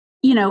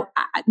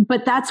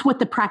 but that's what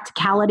the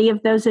practicality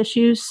of those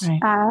issues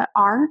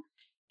are.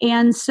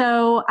 And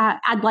so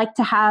I'd like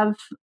to have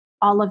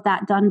all of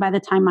that done by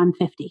the time I'm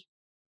 50.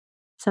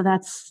 So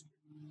that's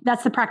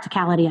the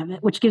practicality of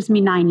it, which gives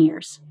me 9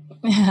 years.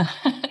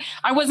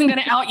 I wasn't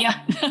going to out you.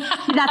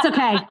 That's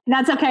okay.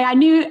 That's okay. I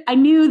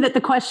knew that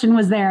the question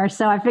was there,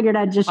 so I figured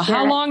I'd just share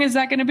How it. long is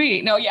that going to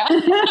be? No, yeah.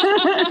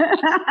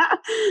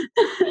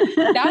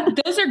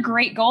 Those are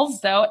great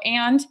goals, though,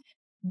 and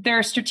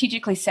they're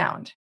strategically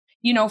sound.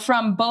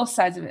 From both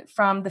sides of it,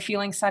 from the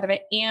feeling side of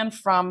it, and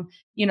from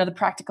the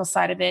practical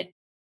side of it.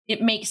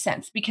 It makes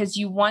sense because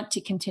you want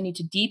to continue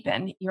to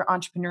deepen your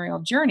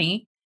entrepreneurial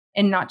journey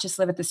and not just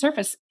live at the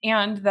surface.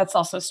 And that's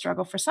also a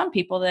struggle for some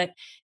people, that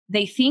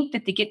they think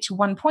that they get to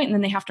one point and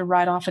then they have to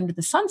ride off into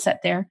the sunset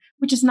there,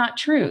 which is not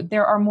true.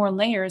 There are more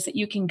layers that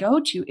you can go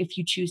to if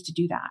you choose to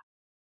do that.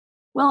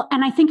 Well,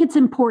 and I think it's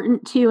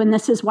important too, and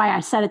this is why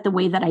I said it the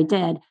way that I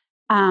did.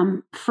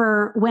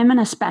 For women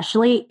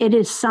especially, it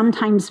is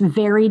sometimes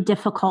very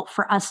difficult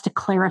for us to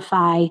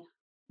clarify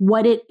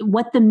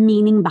what the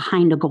meaning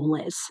behind a goal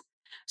is.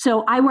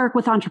 So I work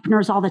with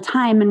entrepreneurs all the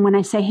time, and when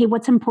I say, "Hey,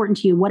 what's important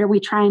to you? What are we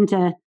trying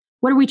to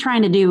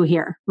do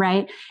here?"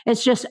 Right?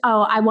 It's just,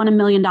 "Oh, I want $1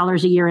 million a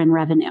year in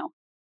revenue."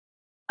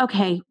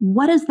 Okay,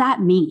 what does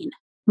that mean?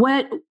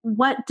 What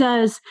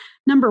does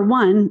number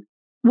one?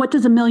 What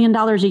does $1 million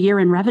a year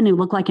in revenue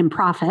look like in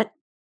profit?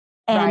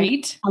 And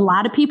right. a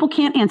lot of people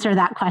can't answer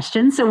that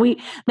question. So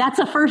that's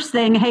the first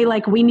thing. Hey,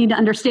 like we need to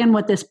understand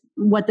what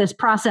this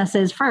process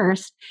is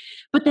first.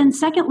 But then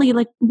secondly,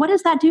 like what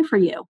does that do for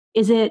you?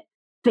 Is it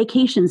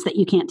vacations that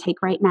you can't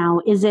take right now?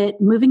 Is it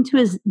moving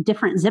to a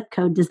different zip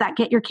code? Does that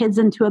get your kids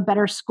into a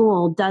better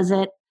school? Does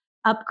it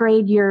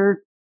upgrade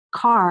your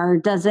car?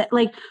 Does it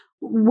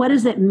what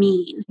does it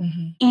mean?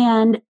 Mm-hmm.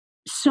 And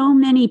so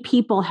many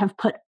people have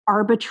put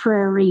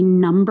arbitrary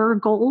number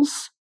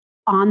goals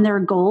on their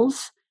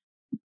goals.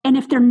 And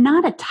if they're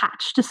not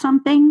attached to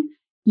something,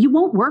 you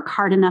won't work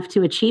hard enough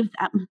to achieve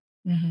them.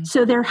 Mm-hmm.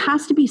 So there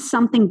has to be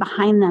something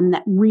behind them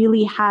that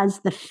really has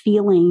the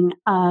feeling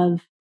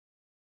of,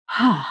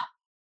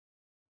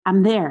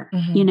 I'm there,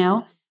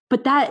 Mm-hmm.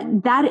 But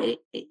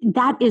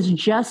that is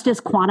just as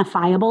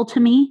quantifiable to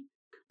me.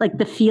 Like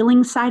the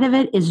feeling side of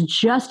it is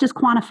just as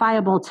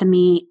quantifiable to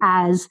me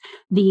as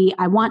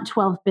I want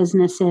 12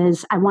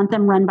 businesses. I want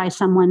them run by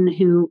someone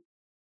who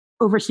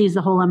oversees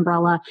the whole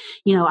umbrella.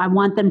 I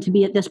want them to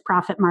be at this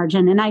profit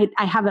margin. And I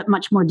have it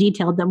much more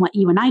detailed than what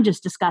you and I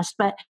just discussed.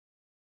 But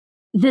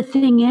the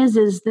thing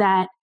is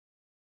that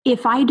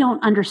if I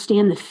don't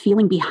understand the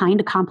feeling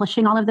behind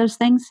accomplishing all of those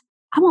things,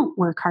 I won't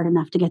work hard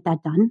enough to get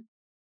that done.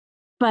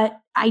 But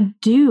I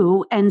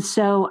do. And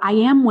so I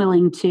am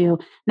willing to.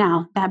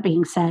 Now, that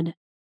being said,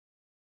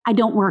 I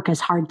don't work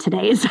as hard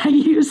today as I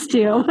used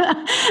to.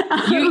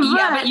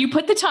 But you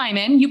put the time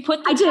in. You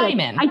put the time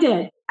in.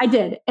 I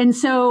did. And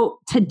so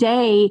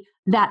today,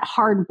 that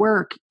hard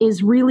work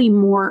is really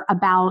more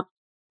about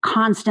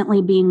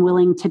constantly being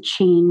willing to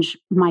change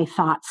my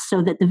thoughts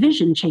so that the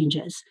vision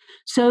changes,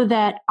 so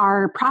that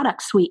our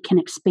product suite can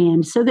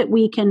expand, so that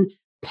we can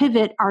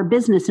pivot our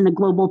business in a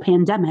global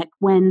pandemic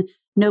when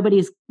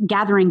nobody's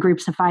gathering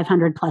groups of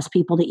 500 plus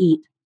people to eat,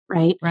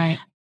 right? Right.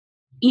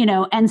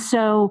 And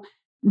so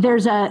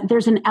there's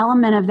an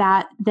element of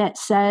that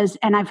says,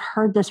 and I've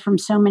heard this from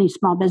so many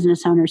small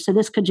business owners, so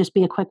this could just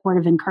be a quick word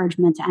of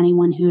encouragement to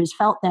anyone who has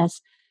felt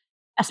this,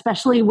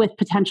 especially with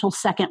potential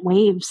second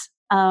waves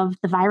of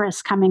the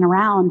virus coming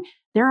around.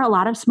 There are a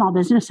lot of small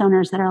business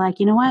owners that are like,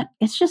 you know what?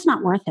 It's just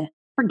not worth it.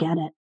 Forget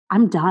it.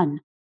 I'm done.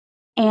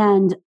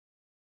 And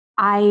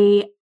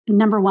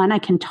number one, I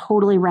can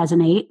totally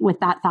resonate with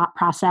that thought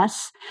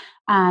process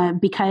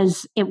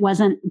because it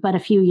wasn't but a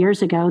few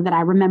years ago that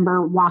I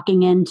remember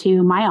walking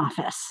into my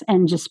office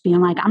and just being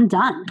like, I'm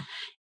done.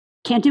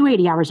 Can't do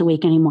 80 hours a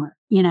week anymore,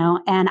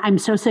 and I'm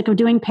so sick of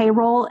doing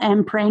payroll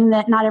and praying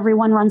that not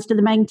everyone runs to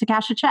the bank to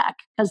cash a check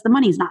because the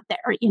money's not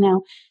there.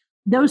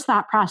 Those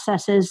thought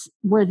processes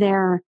were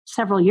there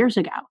several years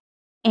ago,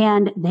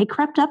 and they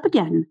crept up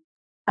again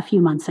a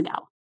few months ago.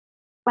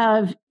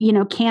 Of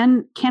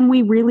can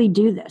we really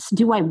do this?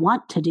 Do I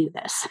want to do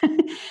this?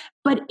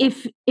 But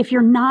if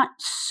you're not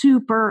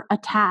super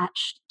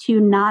attached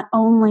to not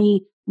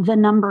only the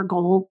number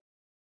goal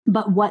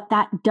but what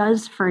that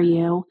does for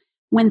you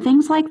when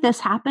things like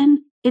this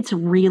happen, it's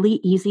really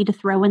easy to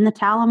throw in the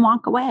towel and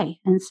walk away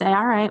and say,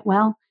 all right,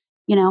 well,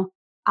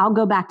 I'll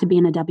go back to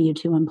being a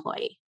W-2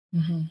 employee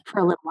for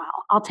a little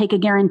while. I'll take a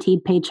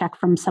guaranteed paycheck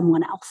from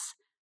someone else.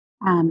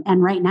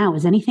 And right now,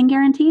 is anything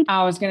guaranteed?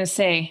 I was going to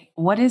say,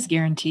 what is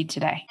guaranteed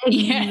today?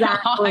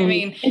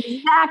 Exactly.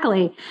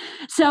 Exactly.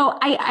 So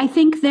I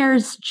think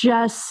there's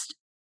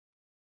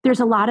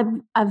a lot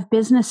of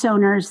business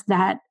owners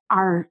that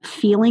are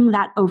feeling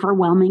that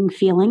overwhelming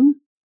feeling,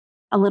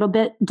 a little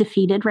bit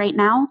defeated right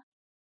now.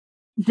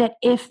 That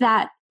if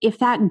that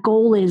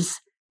goal is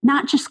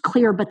not just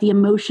clear, but the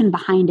emotion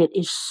behind it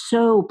is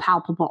so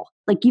palpable,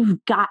 like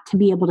you've got to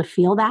be able to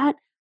feel that,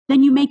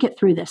 then you make it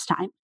through this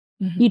time.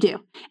 You do.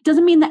 It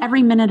doesn't mean that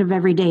every minute of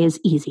every day is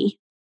easy,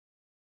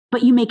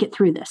 but you make it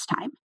through this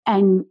time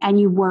and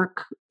you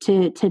work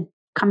to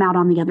come out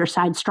on the other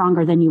side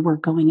stronger than you were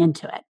going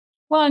into it.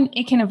 Well, and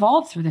it can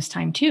evolve through this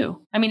time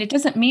too. I mean, it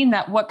doesn't mean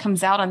that what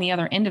comes out on the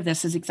other end of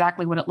this is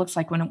exactly what it looks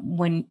like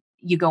when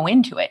you go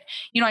into it.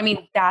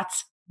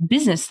 That's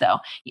business though.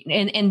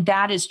 And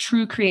that is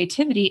true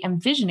creativity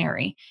and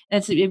visionary. And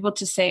it's able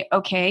to say,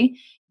 okay,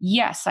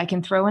 yes, I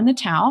can throw in the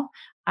towel.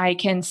 I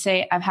can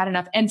say I've had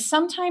enough. And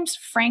sometimes,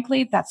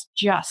 frankly, that's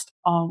just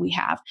all we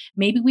have.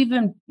 Maybe we've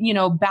been,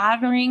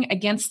 battering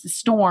against the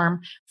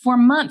storm for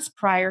months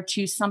prior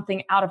to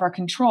something out of our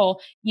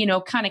control,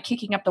 kind of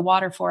kicking up the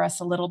water for us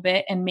a little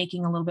bit and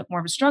making a little bit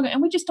more of a struggle.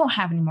 And we just don't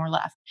have any more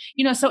left.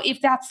 So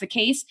if that's the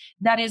case,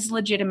 that is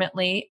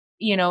legitimately,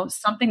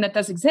 something that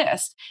does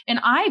exist. And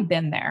I've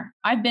been there.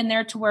 I've been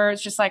there to where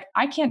it's just like,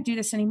 I can't do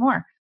this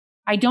anymore.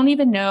 I don't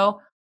even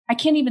know. I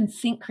can't even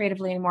think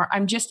creatively anymore.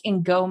 I'm just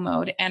in go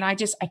mode. And I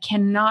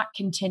cannot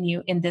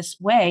continue in this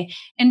way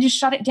and just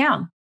shut it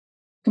down.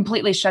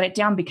 completely shut it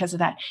down because of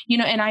that.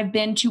 And I've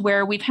been to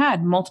where we've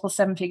had multiple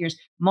 7 figures,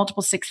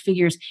 multiple 6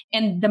 figures,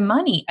 and the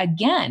money,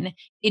 again,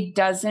 it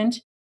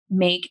doesn't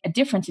make a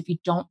difference if you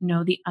don't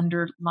know the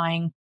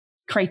underlying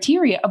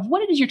criteria of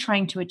what it is you're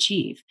trying to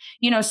achieve.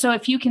 So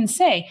if you can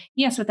say,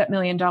 yes, with that $1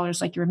 million,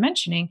 like you were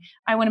mentioning,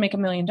 I want to make $1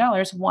 million.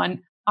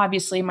 One,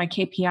 obviously my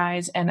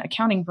KPIs and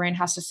accounting brain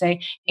has to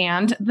say,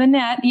 and the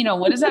net,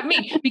 what does that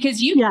mean?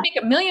 Because you can make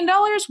 $1 million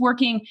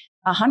working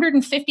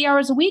 150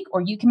 hours a week,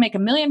 or you can make $1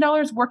 million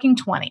working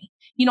 20.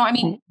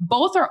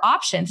 Both are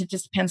options. It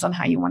just depends on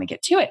how you want to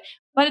get to it.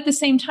 But at the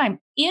same time,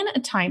 in a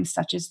time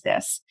such as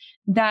this,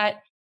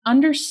 that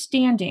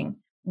understanding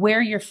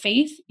where your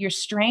faith, your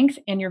strength,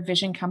 and your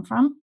vision come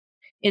from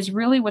is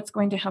really what's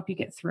going to help you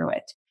get through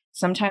it.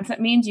 Sometimes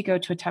that means you go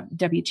to a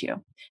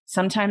W-2.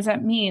 Sometimes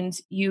that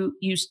means you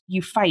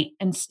fight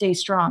and stay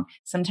strong.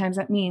 Sometimes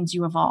that means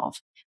you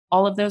evolve.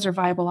 All of those are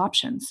viable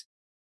options.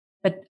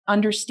 But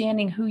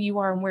understanding who you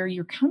are and where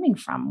you're coming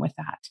from with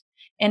that,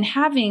 and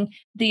having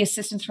the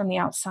assistance from the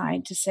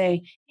outside to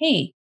say,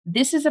 hey,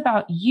 this is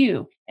about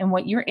you and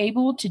what you're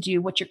able to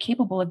do, what you're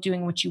capable of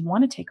doing, what you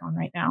want to take on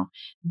right now.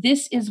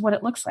 This is what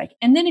it looks like.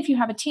 And then if you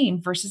have a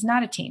team versus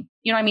not a team,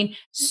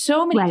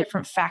 so many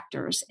different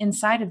factors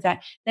inside of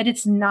that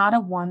it's not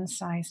a one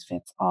size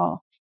fits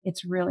all.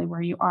 It's really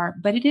where you are.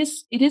 But it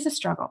is a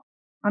struggle.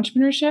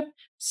 Entrepreneurship,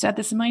 said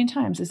this a million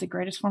times, is the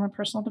greatest form of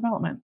personal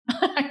development.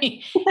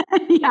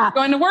 Yeah.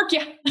 Going to work,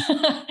 yeah.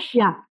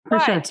 Yeah, for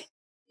sure.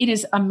 It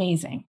is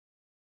amazing.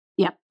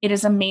 Yep. It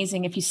is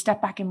amazing. If you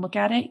step back and look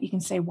at it, you can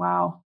say,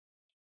 wow,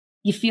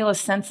 you feel a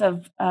sense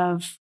of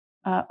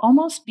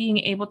almost being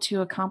able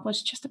to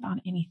accomplish just about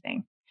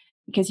anything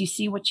because you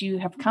see what you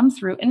have come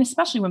through. And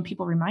especially when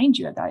people remind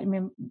you of that.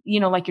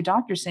 Like your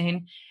doctor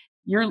saying,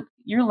 your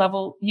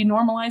level, you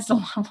normalize the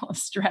level of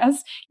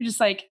stress. You're just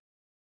like,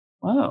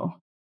 whoa,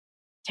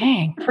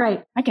 dang,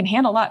 right. I can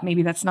handle that.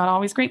 Maybe that's not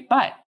always great,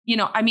 but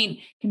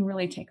can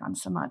really take on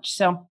so much.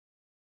 So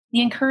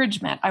the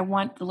encouragement, I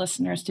want the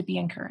listeners to be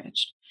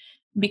encouraged.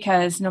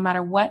 Because no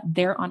matter what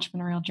their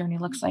entrepreneurial journey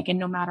looks like, and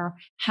no matter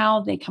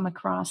how they come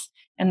across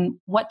and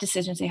what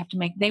decisions they have to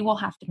make, they will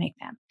have to make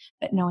them.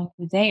 But knowing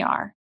who they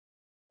are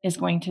is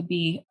going to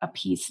be a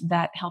piece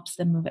that helps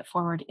them move it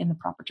forward in the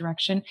proper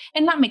direction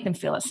and not make them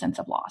feel a sense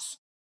of loss.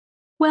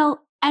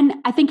 Well, and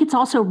I think it's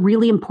also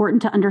really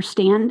important to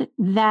understand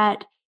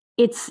that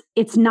it's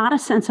not a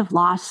sense of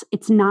loss.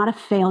 It's not a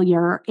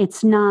failure.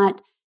 It's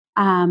not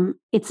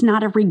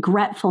a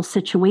regretful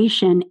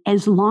situation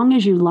as long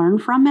as you learn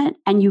from it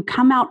and you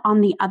come out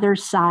on the other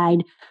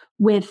side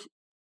with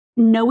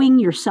knowing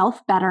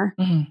yourself better,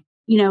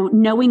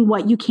 knowing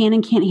what you can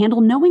and can't handle,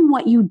 knowing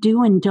what you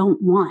do and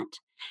don't want.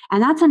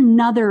 And that's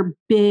another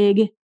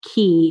big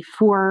key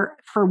for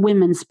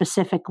women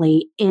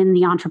specifically in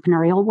the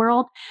entrepreneurial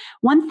world.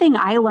 One thing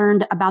I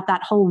learned about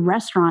that whole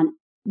restaurant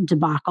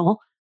debacle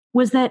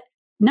was that,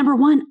 number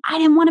one, I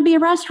didn't want to be a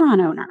restaurant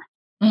owner.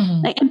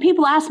 Mm-hmm. And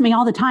people ask me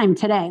all the time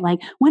today, like,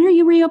 when are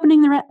you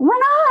reopening the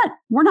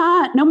We're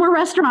not, no more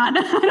restaurant.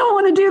 I don't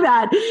want to do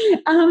that.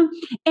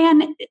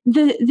 And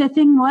the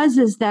thing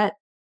is that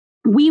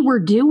we were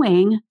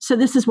doing, so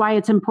this is why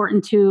it's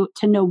important to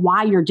know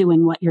why you're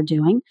doing what you're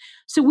doing.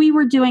 So we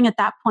were doing at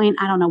that point,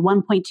 I don't know,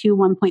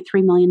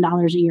 $1.3 million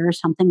a year or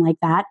something like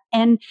that.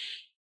 And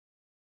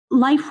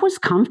life was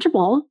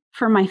comfortable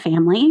for my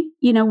family.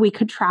 We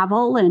could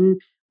travel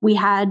and we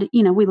had,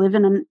 we live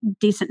in a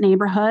decent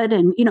neighborhood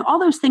and, all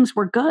those things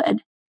were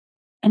good.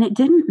 And it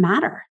didn't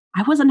matter.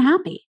 I wasn't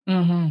happy.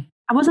 Mm-hmm.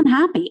 I wasn't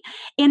happy.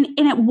 And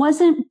it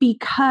wasn't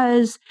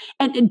because,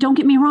 and don't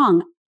get me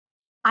wrong,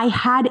 I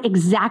had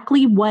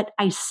exactly what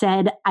I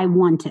said I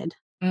wanted.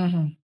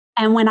 Mm-hmm.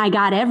 And when I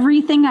got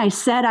everything I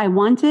said I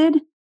wanted,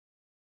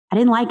 I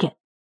didn't like it.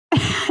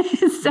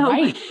 So,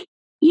 right.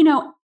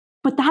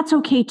 But that's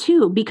okay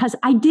too, because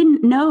I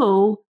didn't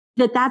know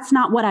that that's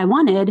not what I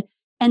wanted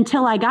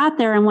until I got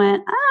there and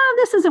went,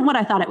 this isn't what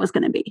I thought it was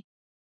going to be.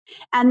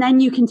 And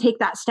then you can take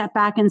that step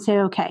back and say,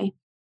 okay,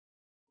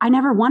 I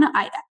never want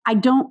to, I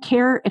don't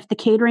care if the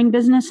catering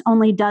business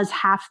only does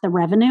half the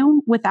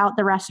revenue without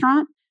the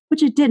restaurant,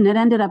 which it didn't. It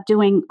ended up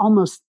doing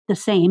almost the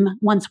same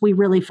once we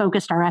really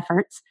focused our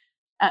efforts.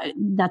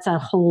 That's a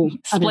whole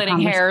splitting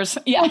hairs.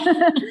 Yeah.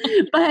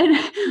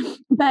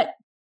 but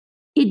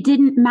it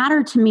didn't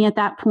matter to me at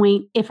that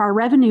point if our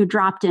revenue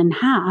dropped in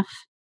half.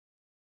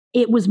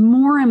 It was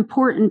more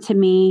important to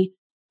me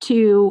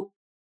to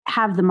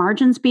have the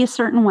margins be a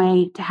certain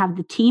way, to have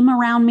the team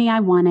around me I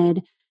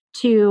wanted,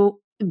 to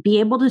be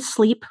able to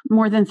sleep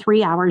more than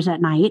 3 hours at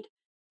night,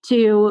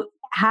 to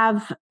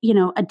have,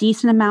 a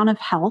decent amount of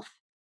health,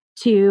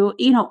 to,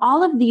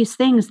 all of these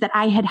things that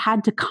I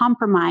had to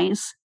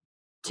compromise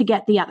to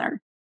get the other.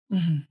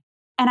 Mm-hmm.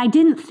 And I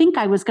didn't think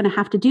I was going to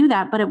have to do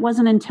that, but it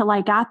wasn't until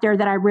I got there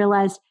that I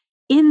realized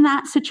in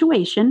that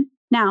situation.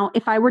 Now,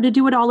 if I were to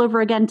do it all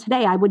over again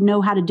today, I would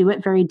know how to do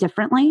it very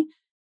differently.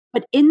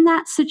 But in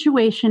that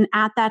situation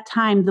at that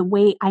time, the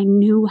way I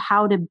knew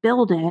how to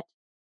build it,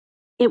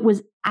 it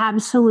was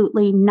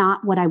absolutely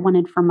not what I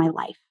wanted for my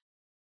life.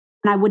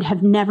 And I would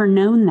have never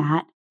known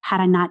that had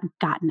I not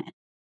gotten it.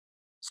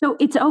 So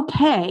it's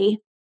okay.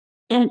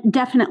 And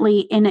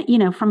definitely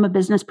from a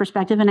business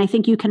perspective. And I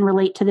think you can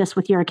relate to this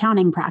with your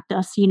accounting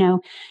practice.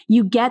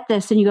 You get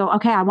this and you go,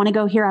 okay, I want to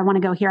go here. I want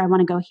to go here. I want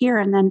to go here.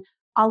 And then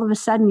all of a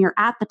sudden you're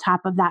at the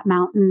top of that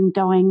mountain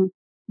going,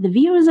 the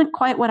view isn't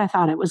quite what I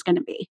thought it was going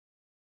to be.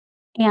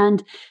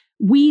 And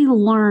we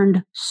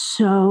learned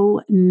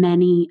so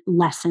many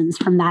lessons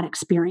from that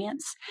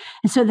experience.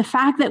 And so the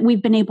fact that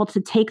we've been able to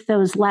take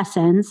those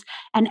lessons,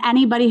 and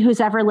anybody who's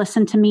ever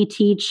listened to me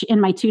teach in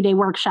my 2-day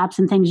workshops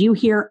and things, you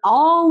hear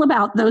all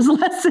about those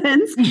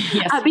lessons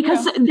Yes,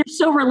 because they're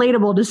so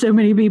relatable to so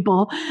many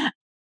people.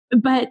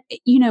 But,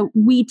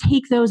 we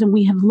take those and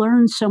we have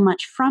learned so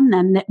much from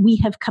them that we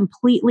have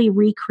completely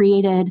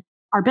recreated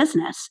our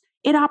business.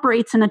 It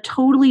operates in a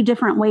totally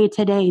different way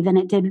today than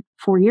it did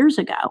 4 years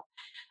ago.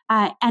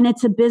 And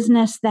it's a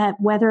business that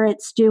whether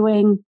it's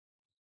doing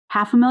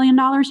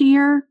 $500,000 a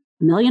year,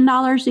 $1 million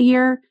a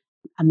year,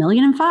 $1.5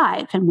 million,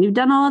 and we've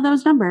done all of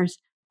those numbers,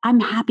 I'm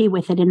happy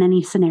with it in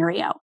any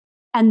scenario.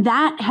 And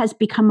that has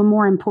become a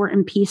more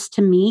important piece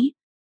to me.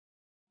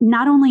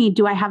 Not only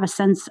do I have a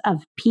sense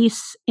of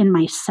peace in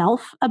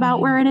myself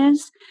about where it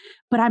is,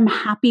 but I'm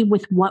happy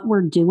with what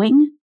we're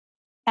doing.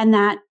 And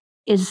that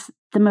is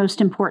the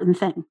most important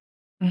thing.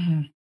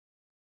 Mm-hmm.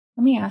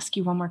 Let me ask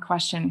you one more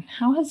question.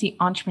 How has the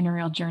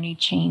entrepreneurial journey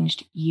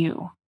changed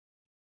you?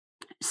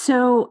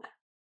 So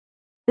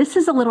this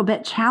is a little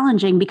bit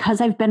challenging because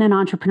I've been an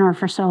entrepreneur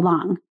for so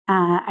long.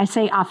 I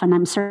say often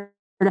I'm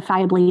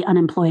certifiably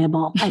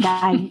unemployable. Like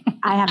I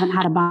haven't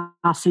had a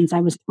boss since I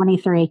was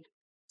 23.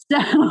 So,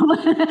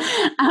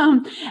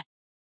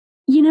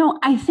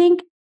 I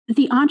think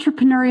the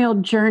entrepreneurial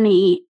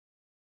journey,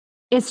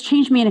 it's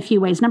changed me in a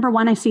few ways. Number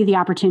one, I see the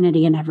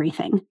opportunity in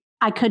everything.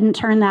 I couldn't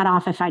turn that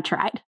off if I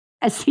tried.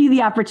 I see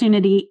the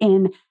opportunity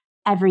in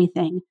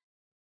everything.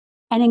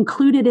 And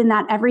included in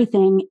that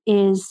everything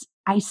is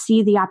I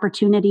see the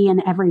opportunity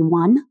in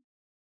everyone.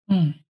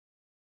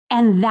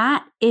 And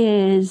that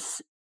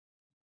is,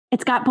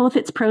 it's got both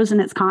its pros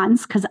and its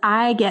cons because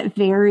I get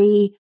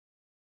very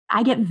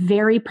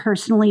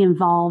personally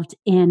involved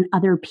in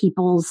other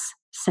people's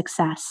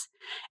success.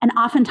 And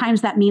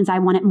oftentimes that means I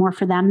want it more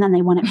for them than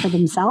they want it for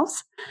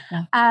themselves.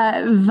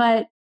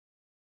 But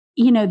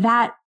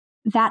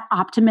that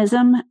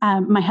optimism,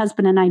 my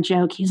husband and I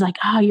joke, he's like,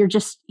 oh,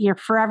 you're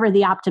forever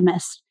the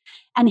optimist.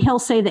 And he'll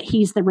say that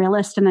he's the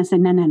realist. And I say,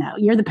 no,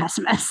 you're the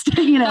pessimist,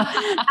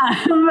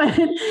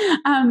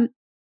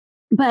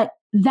 but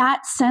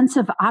that sense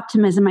of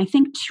optimism, I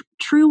think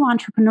true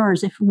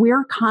entrepreneurs, if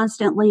we're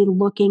constantly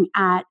looking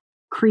at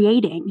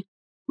creating,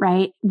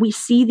 right, we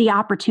see the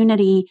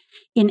opportunity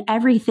in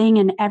everything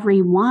and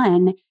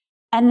everyone.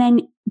 And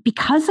then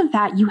because of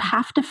that, you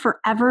have to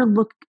forever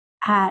look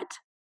at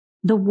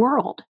the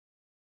world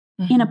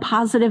in a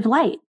positive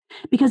light.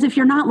 Because if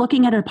you're not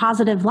looking at a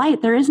positive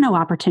light, there is no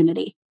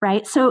opportunity,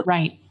 right? So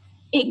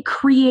it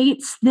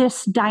creates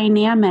this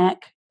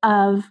dynamic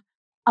of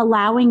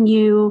allowing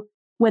you,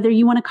 whether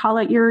you want to call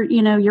it your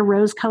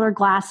rose-colored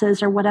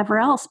glasses or whatever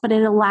else, but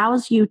it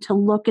allows you to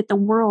look at the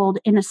world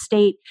in a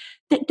state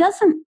that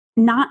doesn't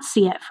not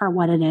see it for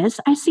what it is.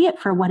 I see it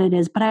for what it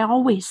is, but I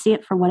always see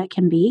it for what it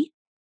can be.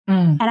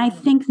 And I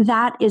think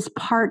that is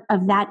part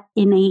of that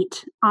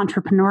innate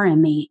entrepreneur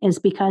in me, is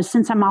because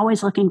since I'm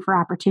always looking for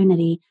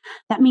opportunity,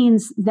 that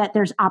means that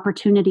there's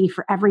opportunity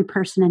for every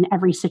person in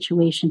every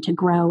situation to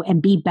grow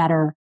and be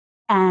better.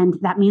 And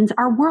that means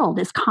our world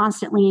is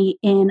constantly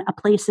in a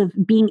place of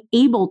being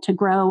able to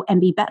grow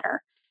and be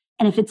better.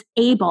 And if it's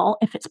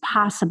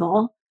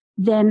possible,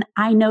 then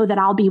I know that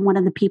I'll be one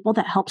of the people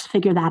that helps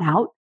figure that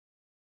out.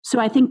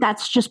 So I think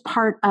that's just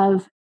part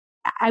of,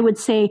 I would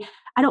say,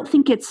 I don't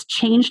think it's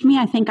changed me.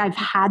 I think I've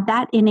had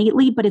that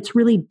innately, but it's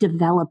really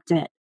developed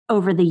it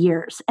over the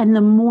years. And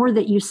the more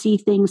that you see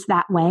things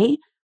that way,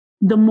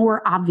 the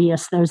more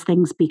obvious those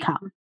things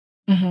become.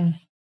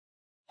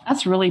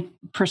 That's really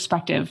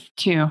perspective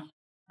too.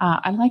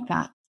 I like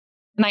that.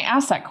 And I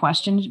ask that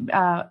question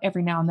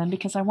every now and then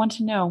because I want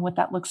to know what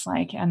that looks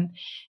like. And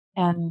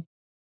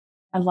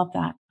I love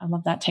that. I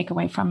love that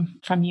takeaway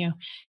from you.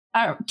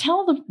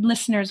 Tell the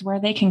listeners where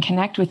they can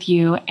connect with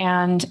you.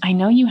 And I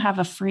know you have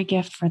a free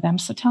gift for them.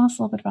 So tell us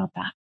a little bit about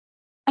that.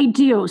 I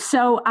do.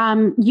 So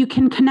you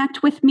can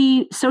connect with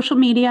me, social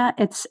media.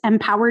 It's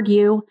Empowered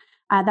You.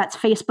 That's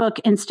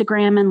Facebook,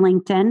 Instagram, and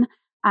LinkedIn.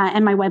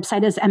 And my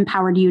website is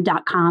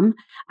empoweredyou.com.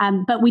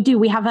 But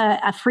we have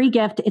a free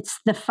gift. It's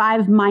the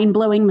 5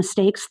 mind-blowing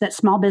mistakes that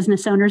small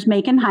business owners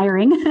make in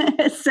hiring.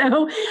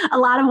 So a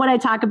lot of what I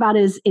talk about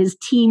is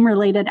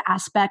team-related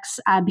aspects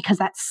because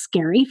that's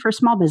scary for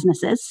small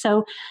businesses.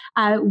 So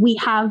we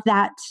have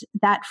that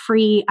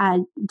free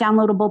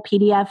downloadable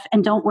PDF.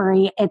 And don't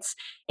worry, it's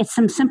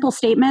some simple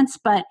statements,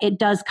 but it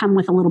does come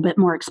with a little bit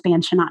more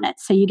expansion on it.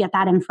 So you get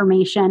that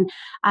information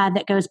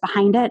that goes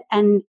behind it.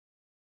 And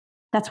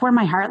that's where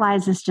my heart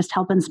lies, is just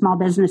helping small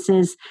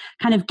businesses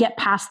kind of get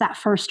past that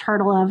first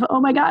hurdle of, oh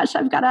my gosh,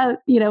 I've got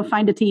to,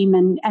 find a team,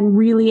 and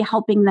really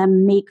helping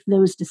them make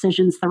those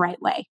decisions the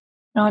right way.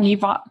 Oh, and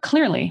you've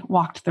clearly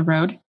walked the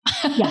road.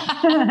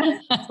 Yeah,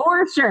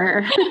 for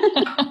sure.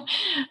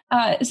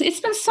 It's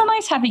been so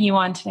nice having you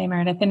on today,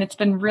 Meredith, and it's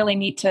been really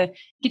neat to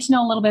get to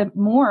know a little bit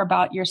more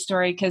about your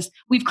story because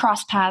we've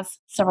crossed paths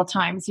several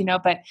times,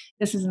 but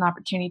this is an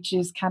opportunity to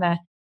just kind of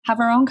have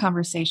our own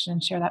conversation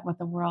and share that with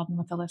the world and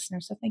with the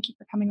listeners. So thank you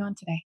for coming on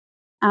today.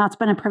 It's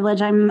been a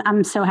privilege.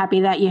 I'm so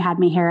happy that you had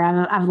me here.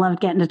 I've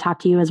loved getting to talk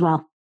to you as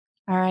well.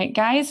 All right,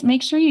 guys,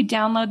 make sure you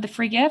download the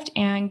free gift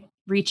and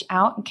reach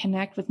out and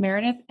connect with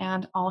Meredith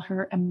and all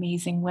her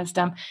amazing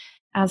wisdom.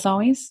 As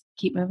always,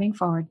 keep moving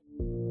forward.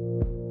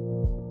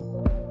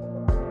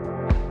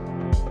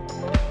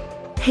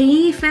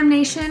 Hey,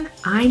 FemNation,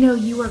 I know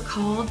you are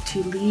called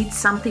to lead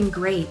something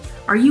great.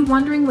 Are you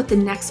wondering what the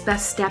next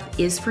best step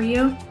is for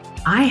you?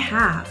 I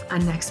have a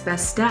next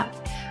best step.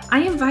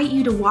 I invite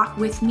you to walk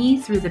with me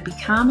through the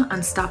Become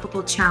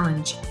Unstoppable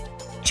Challenge.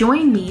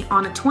 Join me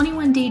on a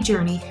 21-day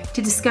journey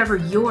to discover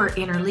your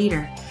inner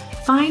leader.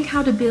 Find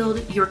how to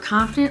build your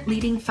confident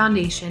leading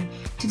foundation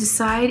to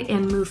decide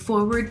and move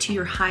forward to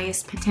your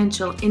highest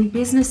potential in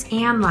business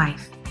and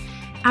life.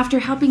 After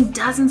helping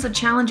dozens of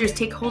challengers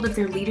take hold of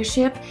their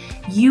leadership,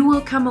 you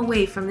will come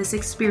away from this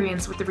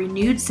experience with a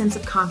renewed sense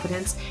of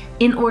confidence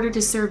in order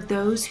to serve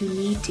those who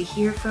need to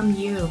hear from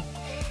you.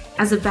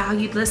 As a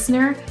valued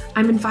listener,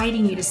 I'm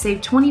inviting you to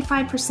save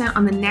 25%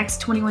 on the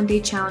next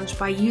 21-day challenge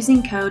by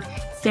using code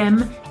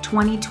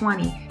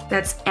FEM2020.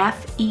 That's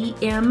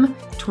FEM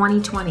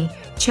 2020.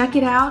 Check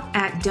it out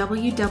at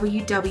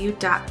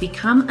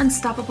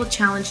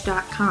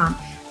www.becomeunstoppable.challenge.com.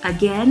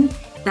 Again,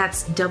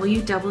 that's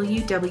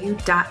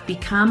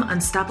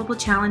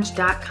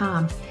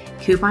www.becomeunstoppable.challenge.com.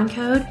 Coupon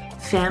code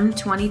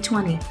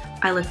FEM2020.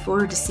 I look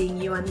forward to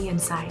seeing you on the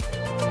inside.